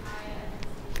really high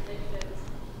accuracy predictions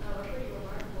are pretty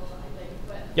remarkable, I think.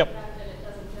 But Yep. the fact that it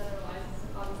doesn't generalize is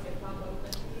obviously a problem.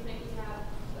 But do you think we have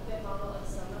a good model of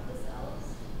some of the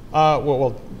cells?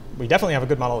 Well, we definitely have a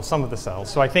good model of some of the cells.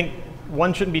 So I think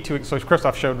one shouldn't be too, so as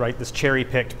Christoph showed, right, this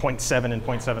cherry-picked 0.7 and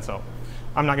 0.7 cell.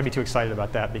 I'm not going to be too excited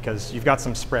about that because you've got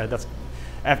some spread. That's,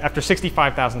 after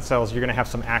 65,000 cells, you're going to have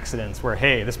some accidents where,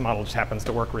 hey, this model just happens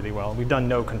to work really well. We've done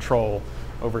no control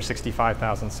over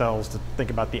 65,000 cells to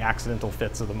think about the accidental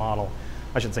fits of the model.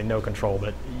 I shouldn't say no control,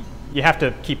 but you have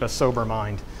to keep a sober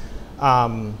mind.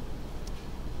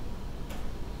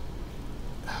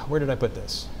 where did I put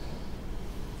this?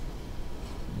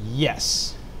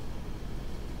 Yes.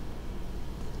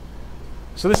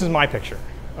 So this is my picture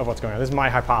of what's going on. This is my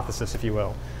hypothesis, if you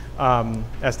will,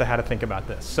 as to how to think about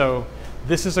this. So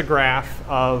this is a graph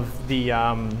of the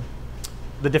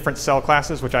different cell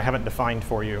classes, which I haven't defined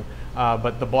for you.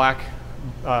 But the black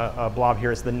blob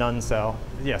here is the none cell.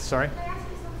 Yes, sorry? Can I ask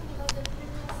you something about the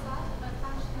previous slide about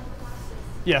functional classes?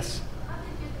 Yes. How did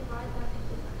you divide that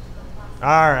into functional classes?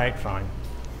 All right, fine.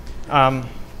 I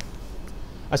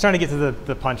was trying to get to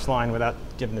the punchline without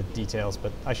giving the details,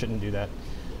 but I shouldn't do that.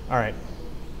 All right.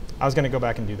 I was going to go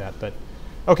back and do that, but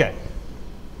OK.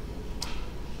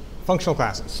 Functional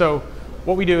classes. So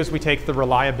what we do is we take the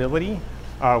reliability.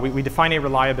 We define a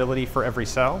reliability for every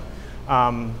cell.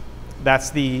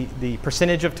 That's the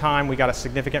percentage of time we got a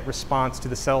significant response to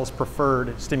the cell's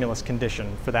preferred stimulus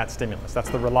condition for that stimulus.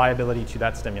 That's the reliability to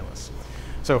that stimulus.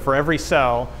 So for every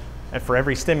cell and for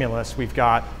every stimulus, we've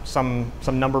got some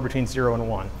number between 0 and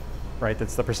 1, right?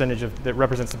 That's the percentage that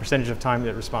represents the percentage of time that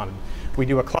it responded. We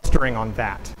do a clustering on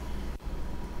that.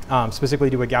 Specifically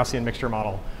do a Gaussian mixture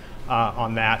model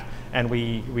on that, and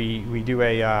we do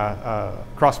a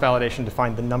cross-validation to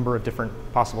find the number of different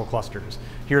possible clusters.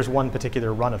 Here's one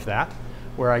particular run of that,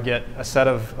 where I get a set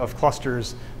of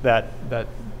clusters that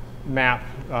map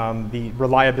the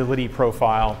reliability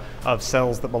profile of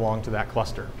cells that belong to that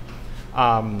cluster.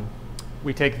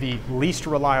 We take the least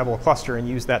reliable cluster and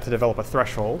use that to develop a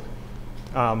threshold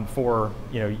for,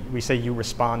 we say you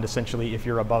respond essentially if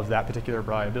you're above that particular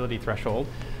reliability threshold.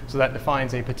 So that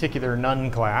defines a particular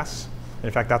none class.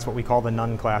 In fact, that's what we call the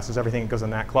none class, is everything that goes in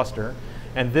that cluster.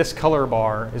 And this color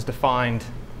bar is defined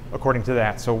according to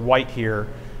that. So white here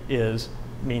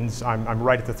means I'm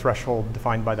right at the threshold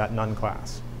defined by that none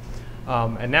class.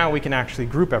 And now we can actually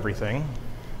group everything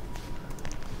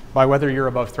by whether you're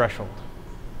above threshold.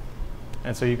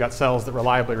 And so you've got cells that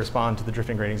reliably respond to the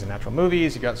drifting gratings in natural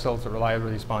movies. You've got cells that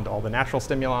reliably respond to all the natural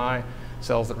stimuli,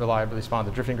 cells that reliably respond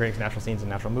to drifting gratings, natural scenes, and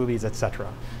natural movies, et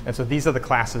cetera. And so these are the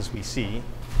classes we see.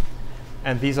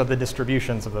 And these are the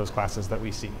distributions of those classes that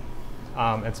we see.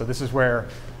 And so this is where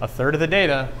a third of the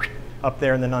data up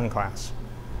there in the none class.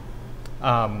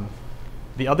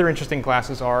 The other interesting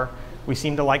classes are we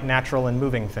seem to like natural and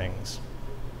moving things,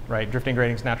 right? Drifting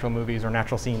gratings, natural movies, or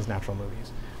natural scenes, natural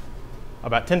movies.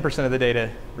 About 10% of the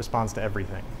data responds to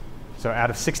everything. So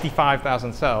out of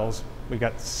 65,000 cells, we've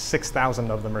got 6,000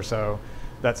 of them or so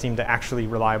that seem to actually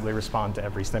reliably respond to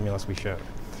every stimulus we showed.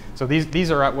 So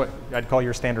these are what I'd call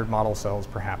your standard model cells,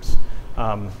 perhaps.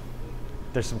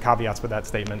 There's some caveats with that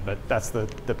statement, but that's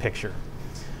the picture.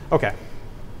 OK.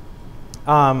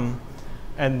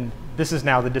 And this is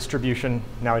now the distribution.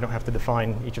 Now I don't have to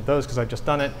define each of those because I've just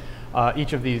done it.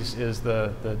 Each of these is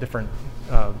the different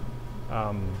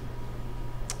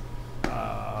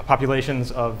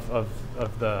populations of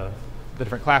the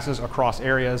different classes across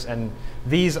areas. And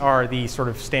these are the sort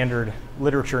of standard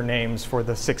literature names for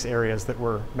the 6 areas that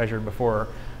were measured before.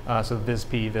 So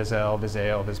VisP, VisL,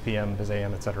 VisAL, VisPM,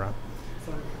 VisAM, et cetera.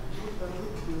 Sorry,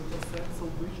 you just said, so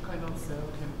which kind of cell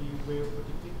can be well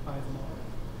predicted by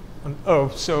the model?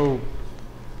 So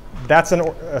that's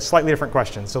a slightly different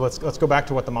question. So let's go back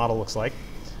to what the model looks like.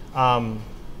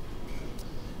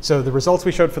 So the results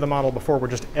we showed for the model before were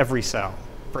just every cell.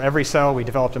 For every cell, we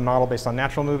developed a model based on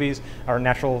natural movies, or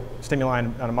natural stimuli,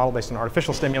 and a model based on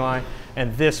artificial stimuli.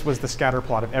 And this was the scatter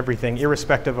plot of everything,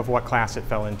 irrespective of what class it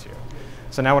fell into.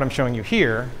 So now what I'm showing you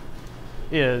here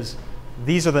is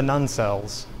these are the none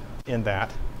cells in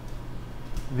that.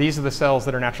 These are the cells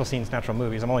that are natural scenes, natural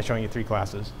movies. I'm only showing you 3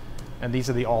 classes. And these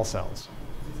are the all cells.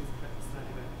 This is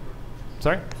slightly better.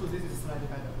 Sorry? So this is slightly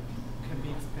better. Can be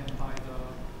explained by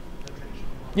the traditional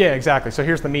model. Yeah, exactly. So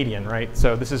here's the median, right?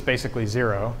 So this is basically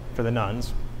 0 for the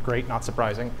nuns. Great, not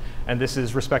surprising. And this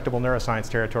is respectable neuroscience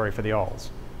territory for the alls,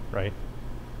 right?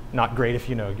 Not great if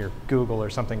you're Google or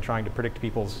something trying to predict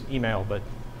people's email, but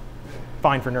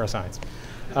fine for neuroscience.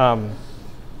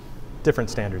 Different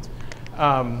standards.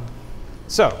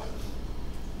 So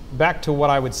back to what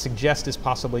I would suggest is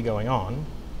possibly going on.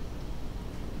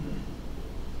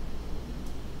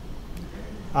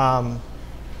 I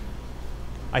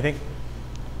think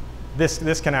this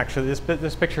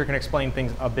picture can explain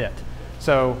things a bit.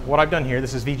 So what I've done here,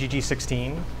 this is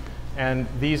VGG16, and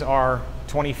these are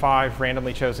 25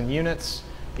 randomly chosen units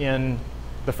in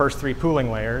the first 3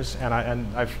 pooling layers, and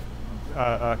I've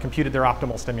computed their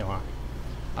optimal stimuli.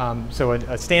 So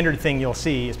a standard thing you'll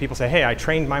see is people say, hey, I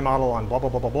trained my model on blah, blah,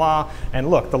 blah, blah, blah, and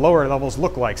look, the lower levels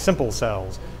look like simple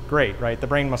cells. Great, right? The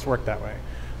brain must work that way.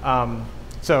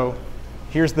 So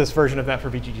here's this version of that for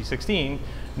VGG16.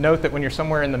 Note that when you're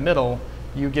somewhere in the middle,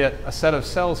 you get a set of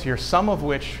cells here, some of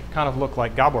which kind of look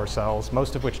like Gabor cells,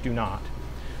 most of which do not.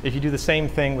 If you do the same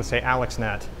thing with, say,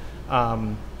 AlexNet,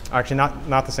 actually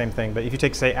not the same thing, but if you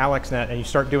take, say, AlexNet and you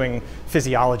start doing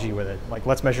physiology with it, like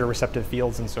let's measure receptive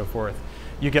fields and so forth,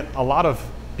 you get a lot of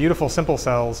beautiful simple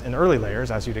cells in early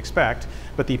layers, as you'd expect,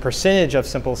 but the percentage of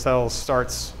simple cells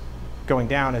starts going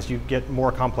down as you get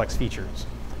more complex features,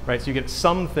 right? So you get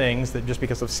some things that just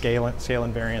because of scale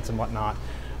invariance and whatnot,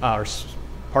 or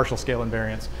partial scale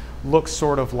invariance, look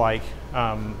sort of like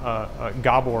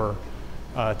Gabor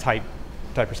type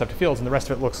receptive fields, and the rest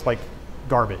of it looks like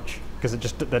garbage because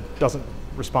that doesn't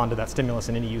respond to that stimulus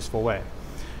in any useful way.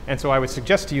 And so I would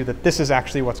suggest to you that this is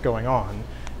actually what's going on,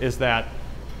 is that,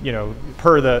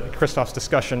 per Christoph's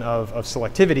discussion of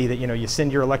selectivity, that you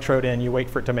send your electrode in, you wait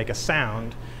for it to make a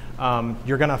sound,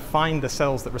 you're going to find the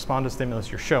cells that respond to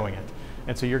stimulus you're showing it.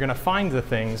 And so you're going to find the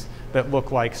things that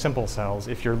look like simple cells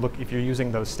if you're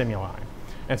using those stimuli.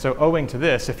 And so owing to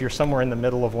this, if you're somewhere in the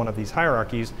middle of one of these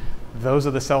hierarchies, those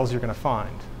are the cells you're going to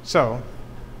find. So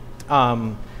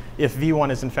if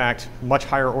V1 is in fact much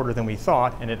higher order than we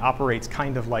thought, and it operates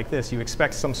kind of like this, you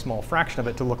expect some small fraction of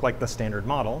it to look like the standard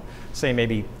model, say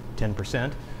maybe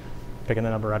 10%, picking a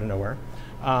number out of nowhere.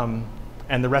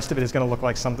 And the rest of it is going to look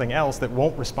like something else that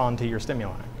won't respond to your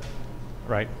stimuli,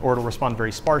 right? Or it'll respond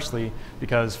very sparsely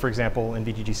because, for example, in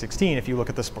VGG16, if you look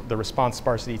at the response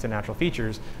sparsity to natural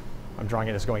features, I'm drawing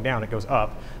it as going down, it goes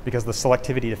up because the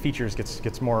selectivity to features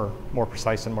gets more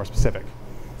precise and more specific.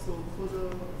 So for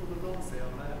the long cell,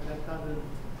 that doesn't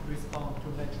respond to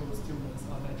natural stimulus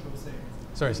or natural things.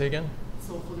 Sorry, say again?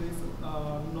 So for these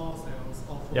null cells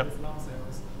or for these long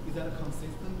cells, is that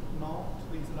consistent? Not?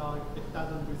 It's like it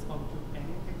doesn't respond to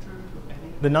any picture, to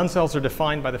any? The none cells are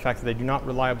defined by the fact that they do not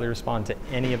reliably respond to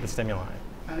any of the stimuli.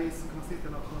 And it's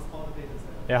consistent across all the data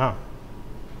sets? Yeah,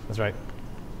 that's right.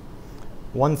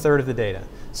 1/3 of the data.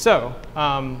 So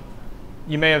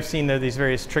you may have seen these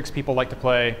various tricks people like to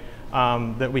play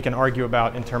that we can argue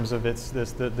about in terms of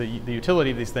the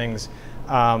utility of these things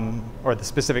or the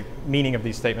specific meaning of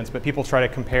these statements. But people try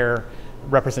to compare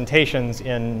representations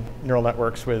in neural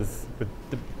networks with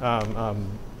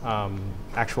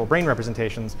actual brain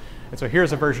representations. And so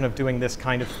here's a version of doing this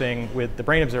kind of thing with the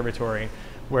Brain Observatory,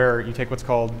 where you take what's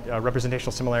called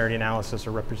representational similarity analysis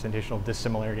or representational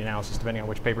dissimilarity analysis, depending on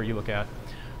which paper you look at.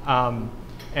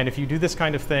 And if you do this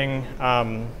kind of thing,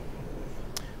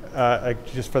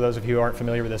 just for those of you who aren't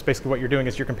familiar with this, basically what you're doing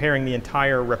is you're comparing the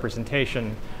entire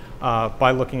representation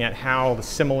by looking at how the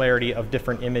similarity of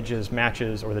different images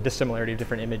matches, or the dissimilarity of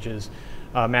different images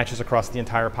matches across the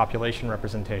entire population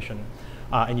representation.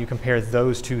 And you compare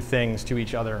those two things to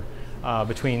each other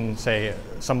between, say,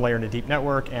 some layer in a deep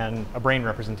network and a brain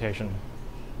representation.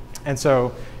 And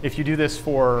so if you do this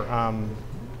for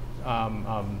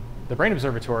the Brain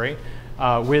Observatory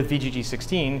with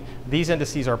VGG16, these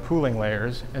indices are pooling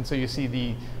layers. And so you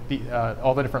see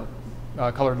all the different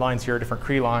colored lines here are different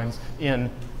Cree lines in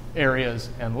areas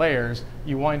and layers.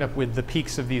 You wind up with the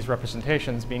peaks of these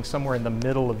representations being somewhere in the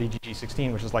middle of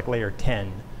VGG16, which is like layer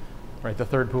 10. Right, the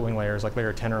third pooling layer is like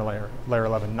layer 10 or layer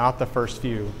 11, not the first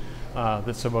few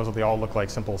that supposedly all look like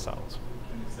simple cells.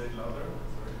 Can you say it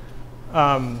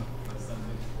louder?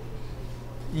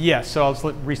 Yes, so I'll just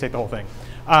restate the whole thing.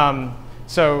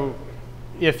 So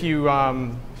if you,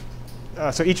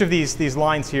 so each of these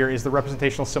lines here is the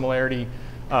representational similarity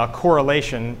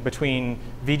correlation between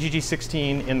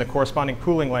VGG16 in the corresponding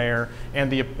pooling layer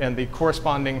and the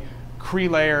corresponding Cree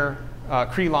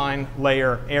line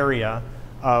layer area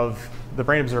of the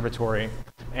Brain Observatory,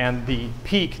 and the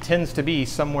peak tends to be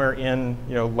somewhere in,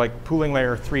 like pooling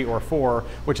layer 3 or 4,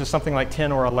 which is something like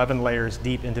 10 or 11 layers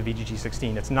deep into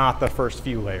VGG16. It's not the first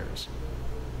few layers,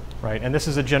 right? And this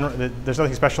is a general. There's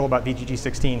nothing special about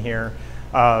VGG16 here.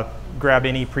 Grab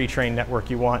any pre-trained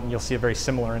network you want, and you'll see a very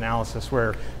similar analysis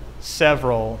where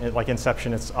several, like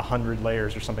Inception, it's 100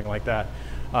 layers or something like that.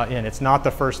 And it's not the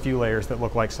first few layers that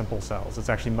look like simple cells. It's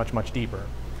actually much, much deeper.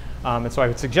 And so I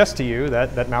would suggest to you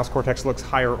that mouse cortex looks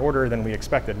higher order than we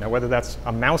expected. Now, whether that's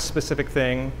a mouse-specific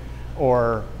thing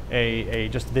or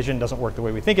just vision doesn't work the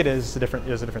way we think it is a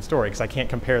different story, because I can't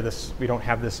compare this. We don't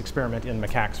have this experiment in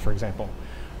macaques, for example.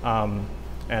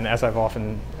 And as I've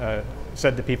often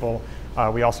said to people,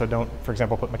 we also don't, for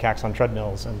example, put macaques on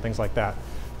treadmills and things like that.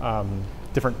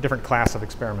 Different class of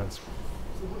experiments. So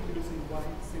what do you think, why it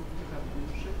seems to have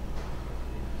this shape?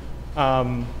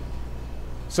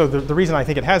 So the reason I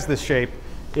think it has this shape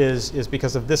is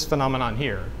because of this phenomenon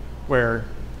here, where,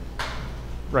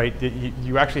 right,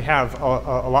 you actually have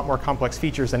a lot more complex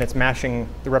features, and it's matching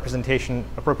the representation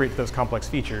appropriate to those complex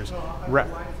features. No, why it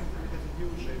seems to have a U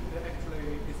shape? It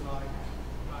actually is like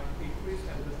increased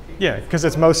at the peak Yeah, because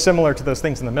it's most similar to those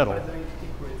things in the middle. But then it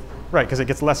decreases. Right, because it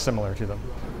gets less similar to them.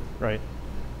 Right.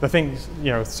 The things,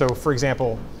 so for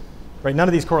example, right, none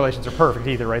of these correlations are perfect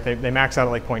either, right? They max out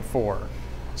at like 0.4.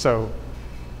 So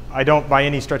I don't, by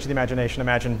any stretch of the imagination,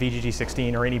 imagine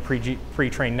VGG16 or any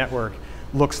pre-trained network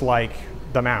looks like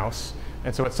the mouse.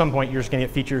 And so at some point, you're just going to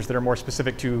get features that are more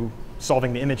specific to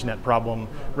solving the ImageNet problem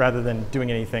rather than doing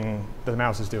anything that the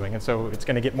mouse is doing. And so it's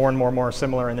going to get more and more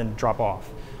similar and then drop off.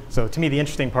 So to me, the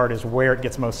interesting part is where it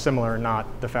gets most similar,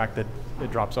 not the fact that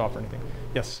it drops off or anything.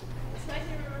 Yes? It's nice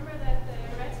to remember that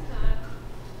the retina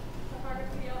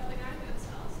topography of the ganglion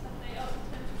cells, that they also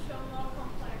tend to show more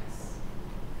complex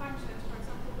functions, for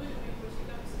example, movement, which you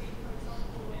don't see, for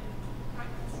example, in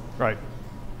primates. Right.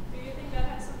 Do you think that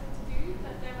has something to do,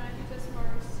 that there might be just more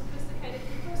sophisticated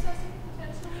preprocessing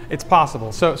potentially? It's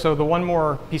possible. So the one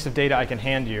more piece of data I can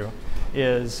hand you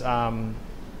is, so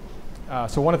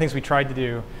one of the things we tried to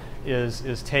do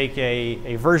is take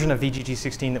a version of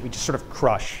VGG16 that we just sort of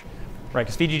crush, right?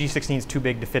 Because VGG16 is too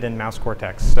big to fit in mouse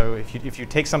cortex. So if you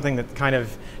take something that kind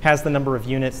of has the number of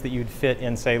units that you'd fit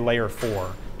in, say, layer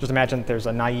 4, just imagine that there's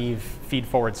a naive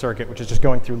feed-forward circuit, which is just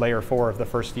going through layer 4 of the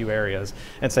first few areas,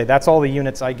 and say, that's all the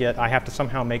units I get. I have to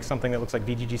somehow make something that looks like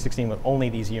VGG16 with only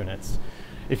these units.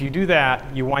 If you do that,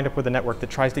 you wind up with a network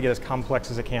that tries to get as complex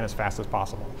as it can as fast as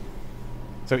possible.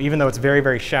 So even though it's very,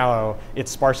 very shallow, its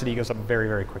sparsity goes up very,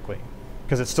 very quickly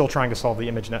because it's still trying to solve the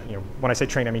ImageNet. When I say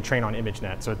train, I mean train on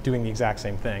ImageNet, so it's doing the exact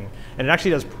same thing. And it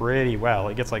actually does pretty well.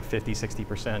 It gets like 50,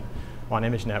 60% on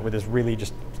ImageNet with this really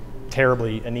just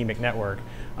terribly anemic network.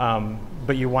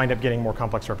 But you wind up getting more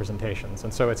complex representations.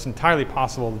 And so it's entirely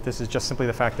possible that this is just simply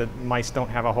the fact that mice don't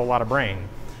have a whole lot of brain.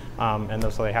 And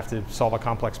so they have to solve a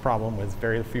complex problem with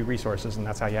very few resources, and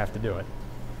that's how you have to do it.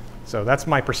 So that's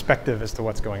my perspective as to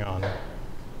what's going on.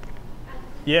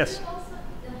 Yes? Could you also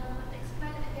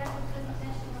explain again what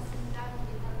computational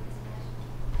similarity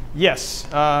is? Yes.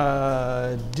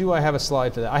 Do I have a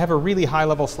slide for that? I have a really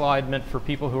high-level slide meant for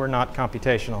people who are not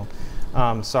computational.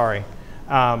 Sorry.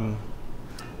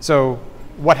 So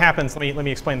what happens, let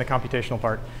me explain the computational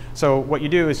part. So what you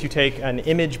do is you take an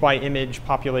image-by-image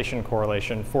population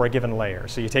correlation for a given layer.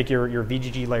 So you take your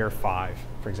VGG layer 5,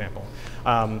 for example.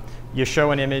 You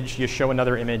show an image, you show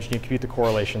another image, and you compute the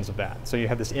correlations of that. So you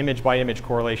have this image-by-image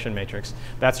correlation matrix.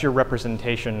 That's your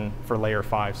representation for layer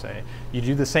 5, say. You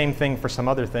do the same thing for some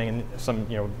other thing, some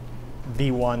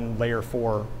V1, layer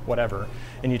 4, whatever.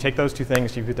 And you take those two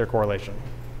things, you compute their correlation.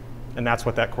 And that's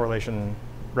what that correlation,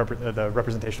 the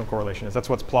representational correlation is. That's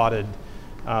what's plotted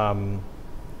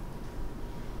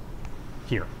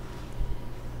here.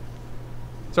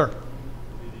 Sir? Did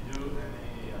you do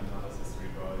any analysis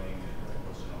regarding the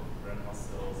question of grandma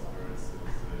cells versus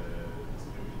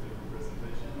distributed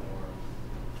representation, or?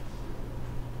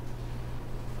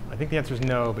 I think the answer is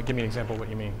no, but give me an example of what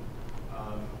you mean.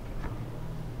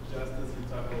 Just as you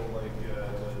tackle like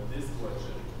this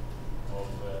question of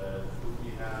do we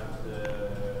have the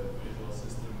visual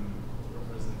system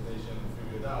representation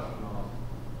figured out or not,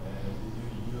 and did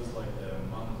you use like the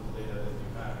amount of data that you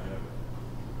have? You have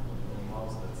a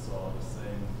mouse that saw the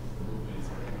same movies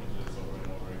or images over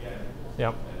and over again.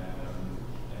 Yep.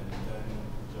 And then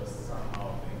just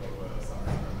somehow think of some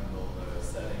experimental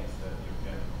settings that you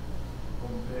can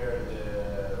compare the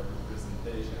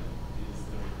representation. Is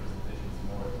the representations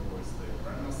more towards the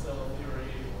grandma cell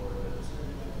theory or the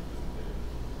distributed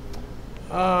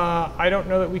representation? I don't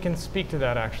know that we can speak to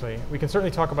that, actually. We can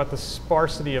certainly talk about the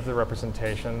sparsity of the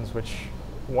representations, which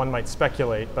one might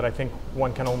speculate, but I think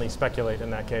one can only speculate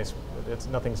in that case.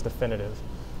 Nothing's definitive.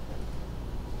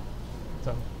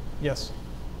 So, yes?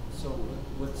 So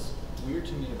what's weird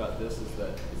to me about this is that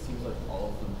it seems like all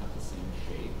of them have the same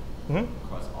shape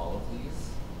across all of these.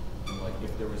 And like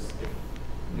if there was,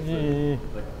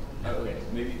 okay,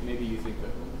 maybe you think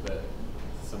that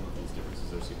some of these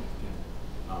differences are significant.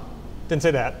 Didn't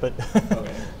say that, but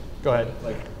okay. Go ahead.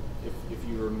 Like if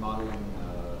you were modeling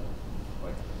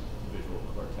like visual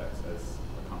cortex as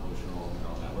a convolutional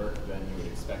neural network, then you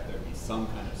would expect there to be some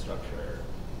kind of structure,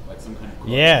 like some kind of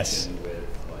correlation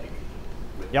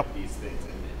with these things,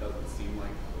 and it doesn't seem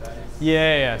like that is.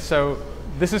 Yeah. So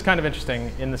this is kind of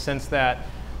interesting in the sense that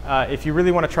if you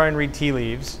really want to try and read tea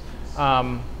leaves,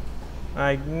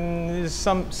 there's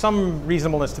some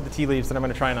reasonableness to the tea leaves that I'm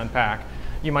going to try and unpack.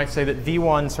 You might say that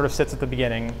V1 sort of sits at the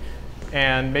beginning,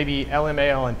 and maybe LM,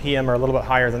 AL, and PM are a little bit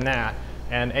higher than that,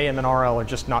 and AM and RL are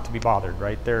just not to be bothered,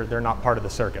 right? They're not part of the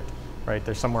circuit, right?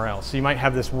 They're somewhere else. So you might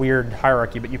have this weird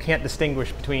hierarchy, but you can't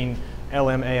distinguish between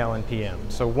LM, AL, and PM.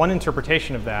 So one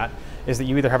interpretation of that is that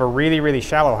you either have a really, really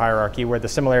shallow hierarchy where the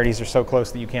similarities are so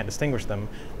close that you can't distinguish them,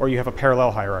 or you have a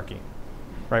parallel hierarchy.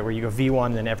 right, where you go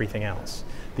V1 then everything else.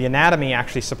 The anatomy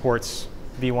actually supports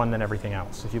V1 then everything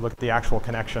else. If you look at the actual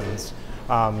connections,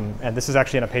 and this is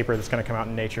actually in a paper that's going to come out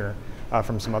in Nature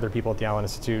from some other people at the Allen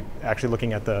Institute, actually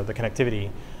looking at the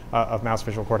connectivity of mouse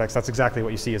visual cortex, that's exactly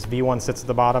what you see is V1 sits at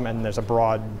the bottom, and there's a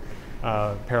broad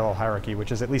parallel hierarchy,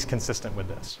 which is at least consistent with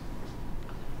this.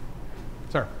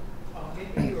 Sir?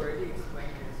 Maybe you already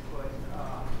explained this, but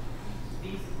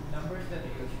these numbers that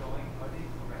you're showing, are they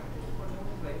corrected for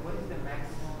those? Like, what is the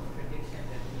maximum prediction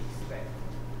that we expect?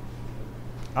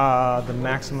 The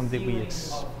maximum that we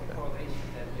expect.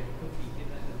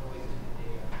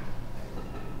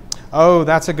 Oh,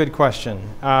 that's a good question.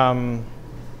 I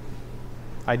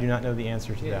do not know the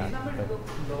answer to that. These numbers look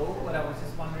low, but I was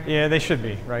just wondering. Yeah, they should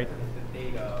be, right? The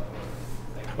data,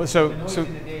 or like well, so, the noise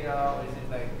in the data, or is it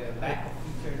like the lack of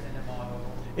features in the model?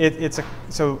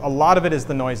 So a lot of it is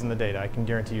the noise in the data. I can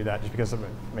guarantee you that, just because of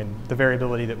the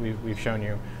variability that we've shown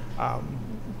you.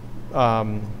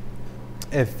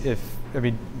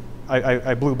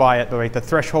 I blew by it, but right, the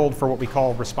threshold for what we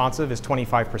call responsive is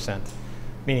 25%,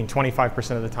 meaning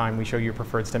 25% of the time we show you your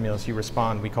preferred stimulus, you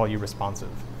respond, we call you responsive.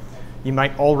 You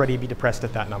might already be depressed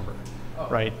at that number,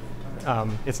 right?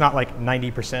 It's not like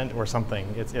 90% or something.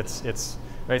 It's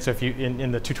right. So if you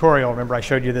in the tutorial, remember I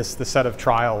showed you the set of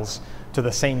trials to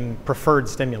the same preferred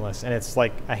stimulus, and it's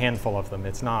like a handful of them.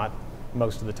 It's not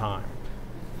most of the time.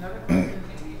 Another question,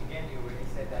 again, you already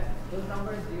said that those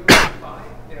numbers 0 to 5,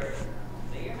 they're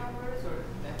layer numbers, or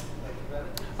that's like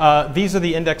relative? These are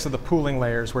the index of the pooling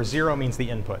layers, where 0 means the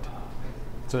input.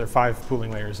 So there are 5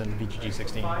 pooling layers in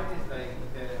VGG16. 5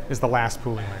 is the last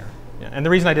pooling layer. Yeah. And the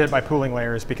reason I did it by pooling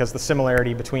layer is because the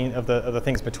similarity of the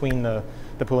things between the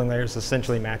pooling layers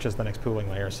essentially matches the next pooling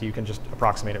layer, so you can just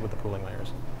approximate it with the pooling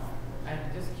layers. I'm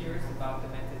just curious about the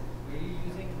method. Were you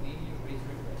using linear ridge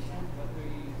regression? What were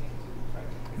you using to try to?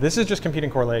 This is just computing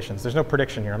correlations. There's no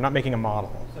prediction here. I'm not making a model.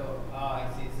 So I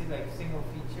see. Is it like single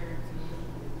feature to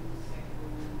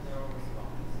single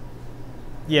response?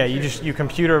 Yeah, you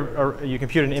compute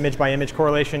an image by image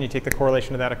correlation. You take the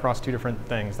correlation of that across 2 different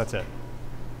things. That's it.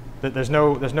 There's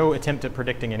no attempt at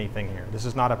predicting anything here. This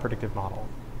is not a predictive model.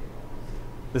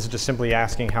 This is just simply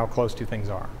asking how close 2 things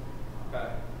are.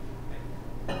 Got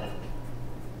it.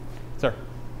 Sir?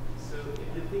 So if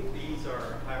you think these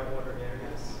are higher order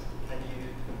areas, can you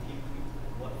compute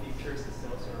what features the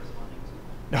cells are responding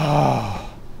to?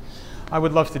 Oh, I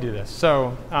would love to do this.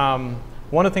 So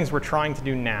one of the things we're trying to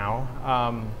do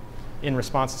now in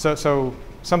response, so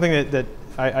something that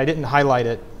I didn't highlight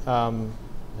it.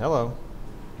 Hello.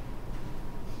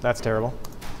 That's terrible.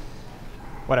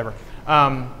 Whatever.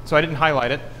 So I didn't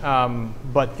highlight it,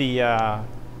 but the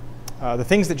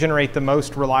things that generate the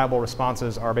most reliable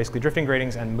responses are basically drifting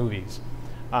gratings and movies.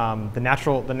 The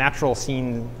natural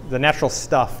scene, the natural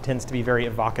stuff tends to be very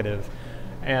evocative,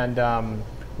 and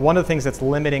one of the things that's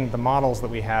limiting the models that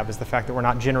we have is the fact that we're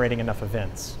not generating enough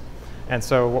events. And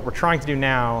so what we're trying to do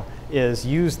now is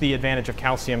use the advantage of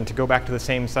calcium to go back to the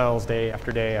same cells day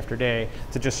after day after day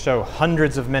to just show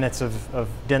hundreds of minutes of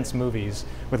dense movies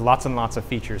with lots and lots of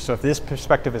features. So if this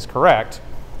perspective is correct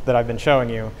that I've been showing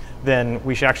you, then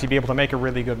we should actually be able to make a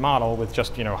really good model with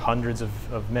just hundreds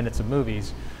of minutes of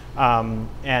movies.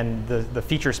 And the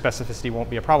feature specificity won't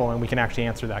be a problem, and we can actually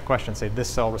answer that question, say this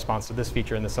cell responds to this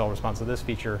feature and this cell responds to this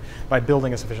feature by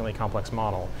building a sufficiently complex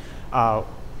model.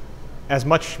 As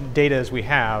much data as we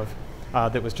have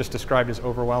that was just described as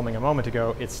overwhelming a moment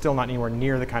ago, it's still not anywhere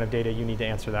near the kind of data you need to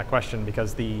answer that question,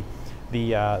 because the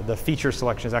feature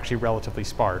selection is actually relatively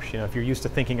sparse. If you're used to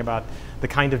thinking about the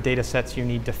kind of data sets you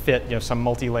need to fit some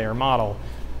multi-layer model,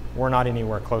 we're not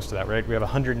anywhere close to that, right? We have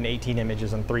 118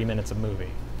 images and 3 minutes of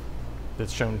movie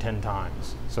that's shown 10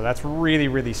 times. So that's really,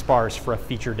 really sparse for a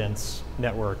feature-dense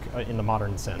network in the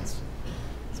modern sense.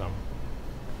 So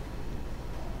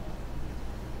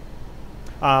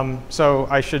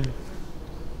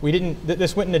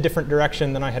this went in a different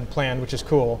direction than I had planned, which is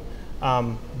cool.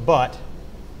 But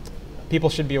people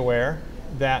should be aware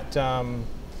that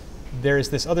there is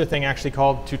this other thing actually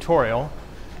called tutorial,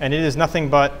 and it is nothing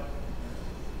but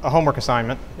a homework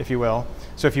assignment, if you will.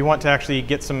 So if you want to actually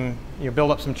get some,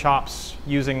 build up some chops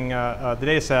using the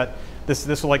data set,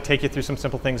 this will take you through some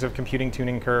simple things of computing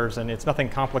tuning curves, and it's nothing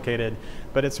complicated,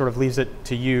 but it sort of leaves it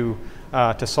to you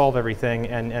to solve everything.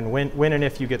 And when and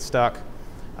if you get stuck,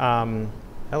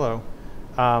 hello,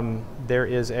 there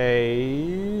is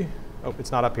a, oh,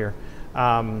 it's not up here.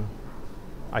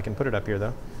 I can put it up here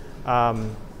though.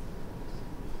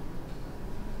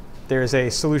 There's a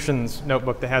solutions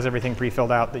notebook that has everything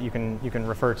pre-filled out that you can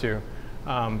refer to,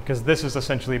 because this is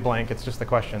essentially blank. It's just the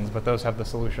questions, but those have the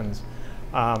solutions.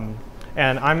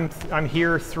 And I'm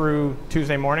here through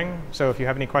Tuesday morning, so if you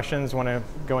have any questions, want to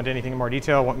go into anything in more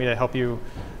detail, want me to help you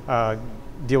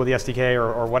deal with the SDK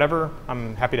or whatever,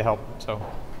 I'm happy to help. So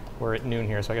we're at noon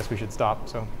here, so I guess we should stop.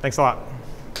 So thanks a lot.